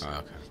that does. Oh,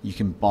 okay. You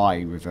can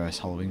buy reverse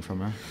hollowing from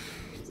her,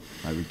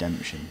 like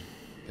redemption.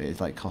 But it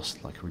like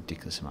costs like a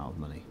ridiculous amount of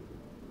money.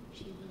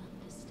 She will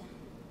understand.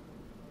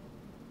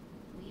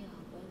 We are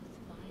both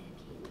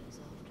firekeepers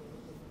after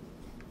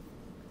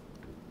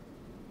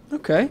all.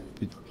 Okay.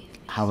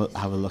 But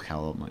have a look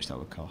how much that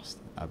would cost.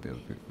 That'd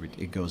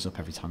be it goes up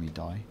every time you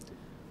die.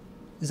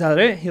 Is that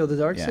it? Heal the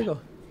dark Yeah.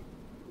 sigil.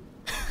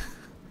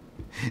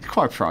 It's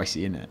quite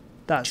pricey, isn't it?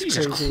 That's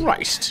Jesus crazy.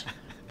 Christ.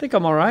 I think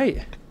I'm alright.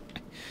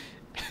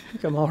 I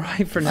think I'm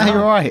alright for Are you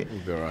now. alright? We'll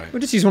be alright. We'll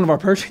just use one of our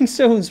purging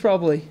stones,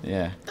 probably.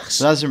 Yeah. But that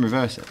doesn't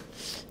reverse it.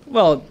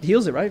 Well, it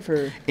heals it, right?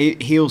 For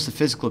It heals the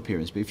physical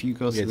appearance, but if you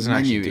go Yeah, to it the doesn't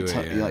actually menu, do it's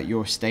it, yeah. like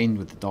you're stained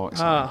with the dark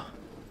side. ah,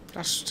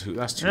 That's too who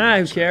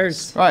much.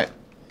 cares? Right.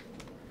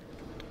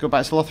 Go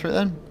back to Lothric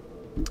then.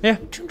 Yeah.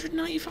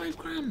 295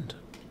 grand.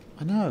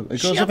 I know. It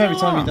She goes up had every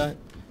time you off. die.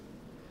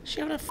 She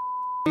having a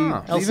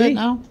Leave LC? it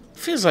now.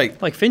 Feels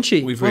like Like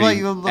Finchy. we've Well,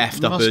 really like,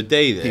 effed up most her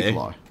day there.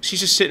 people are.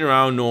 She's just sitting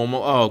around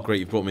normal. Oh, great,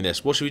 you brought me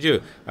this. What should we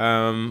do?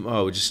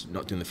 Oh, we're just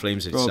not doing the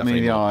flames and Brought stuff me the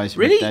anymore. eyes of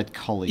a Really? dead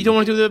colleague. You don't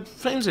want to do the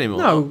flames anymore?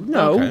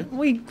 No. Okay.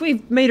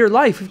 We've made her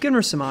life. We've given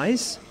her some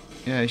eyes.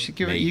 Yeah, you should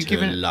give it. Made You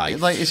give her it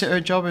life. like, is it her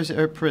job or is it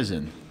her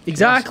prison?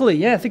 Exactly.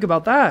 Yeah. Think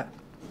about that.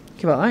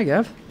 Think about that,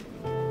 Gav.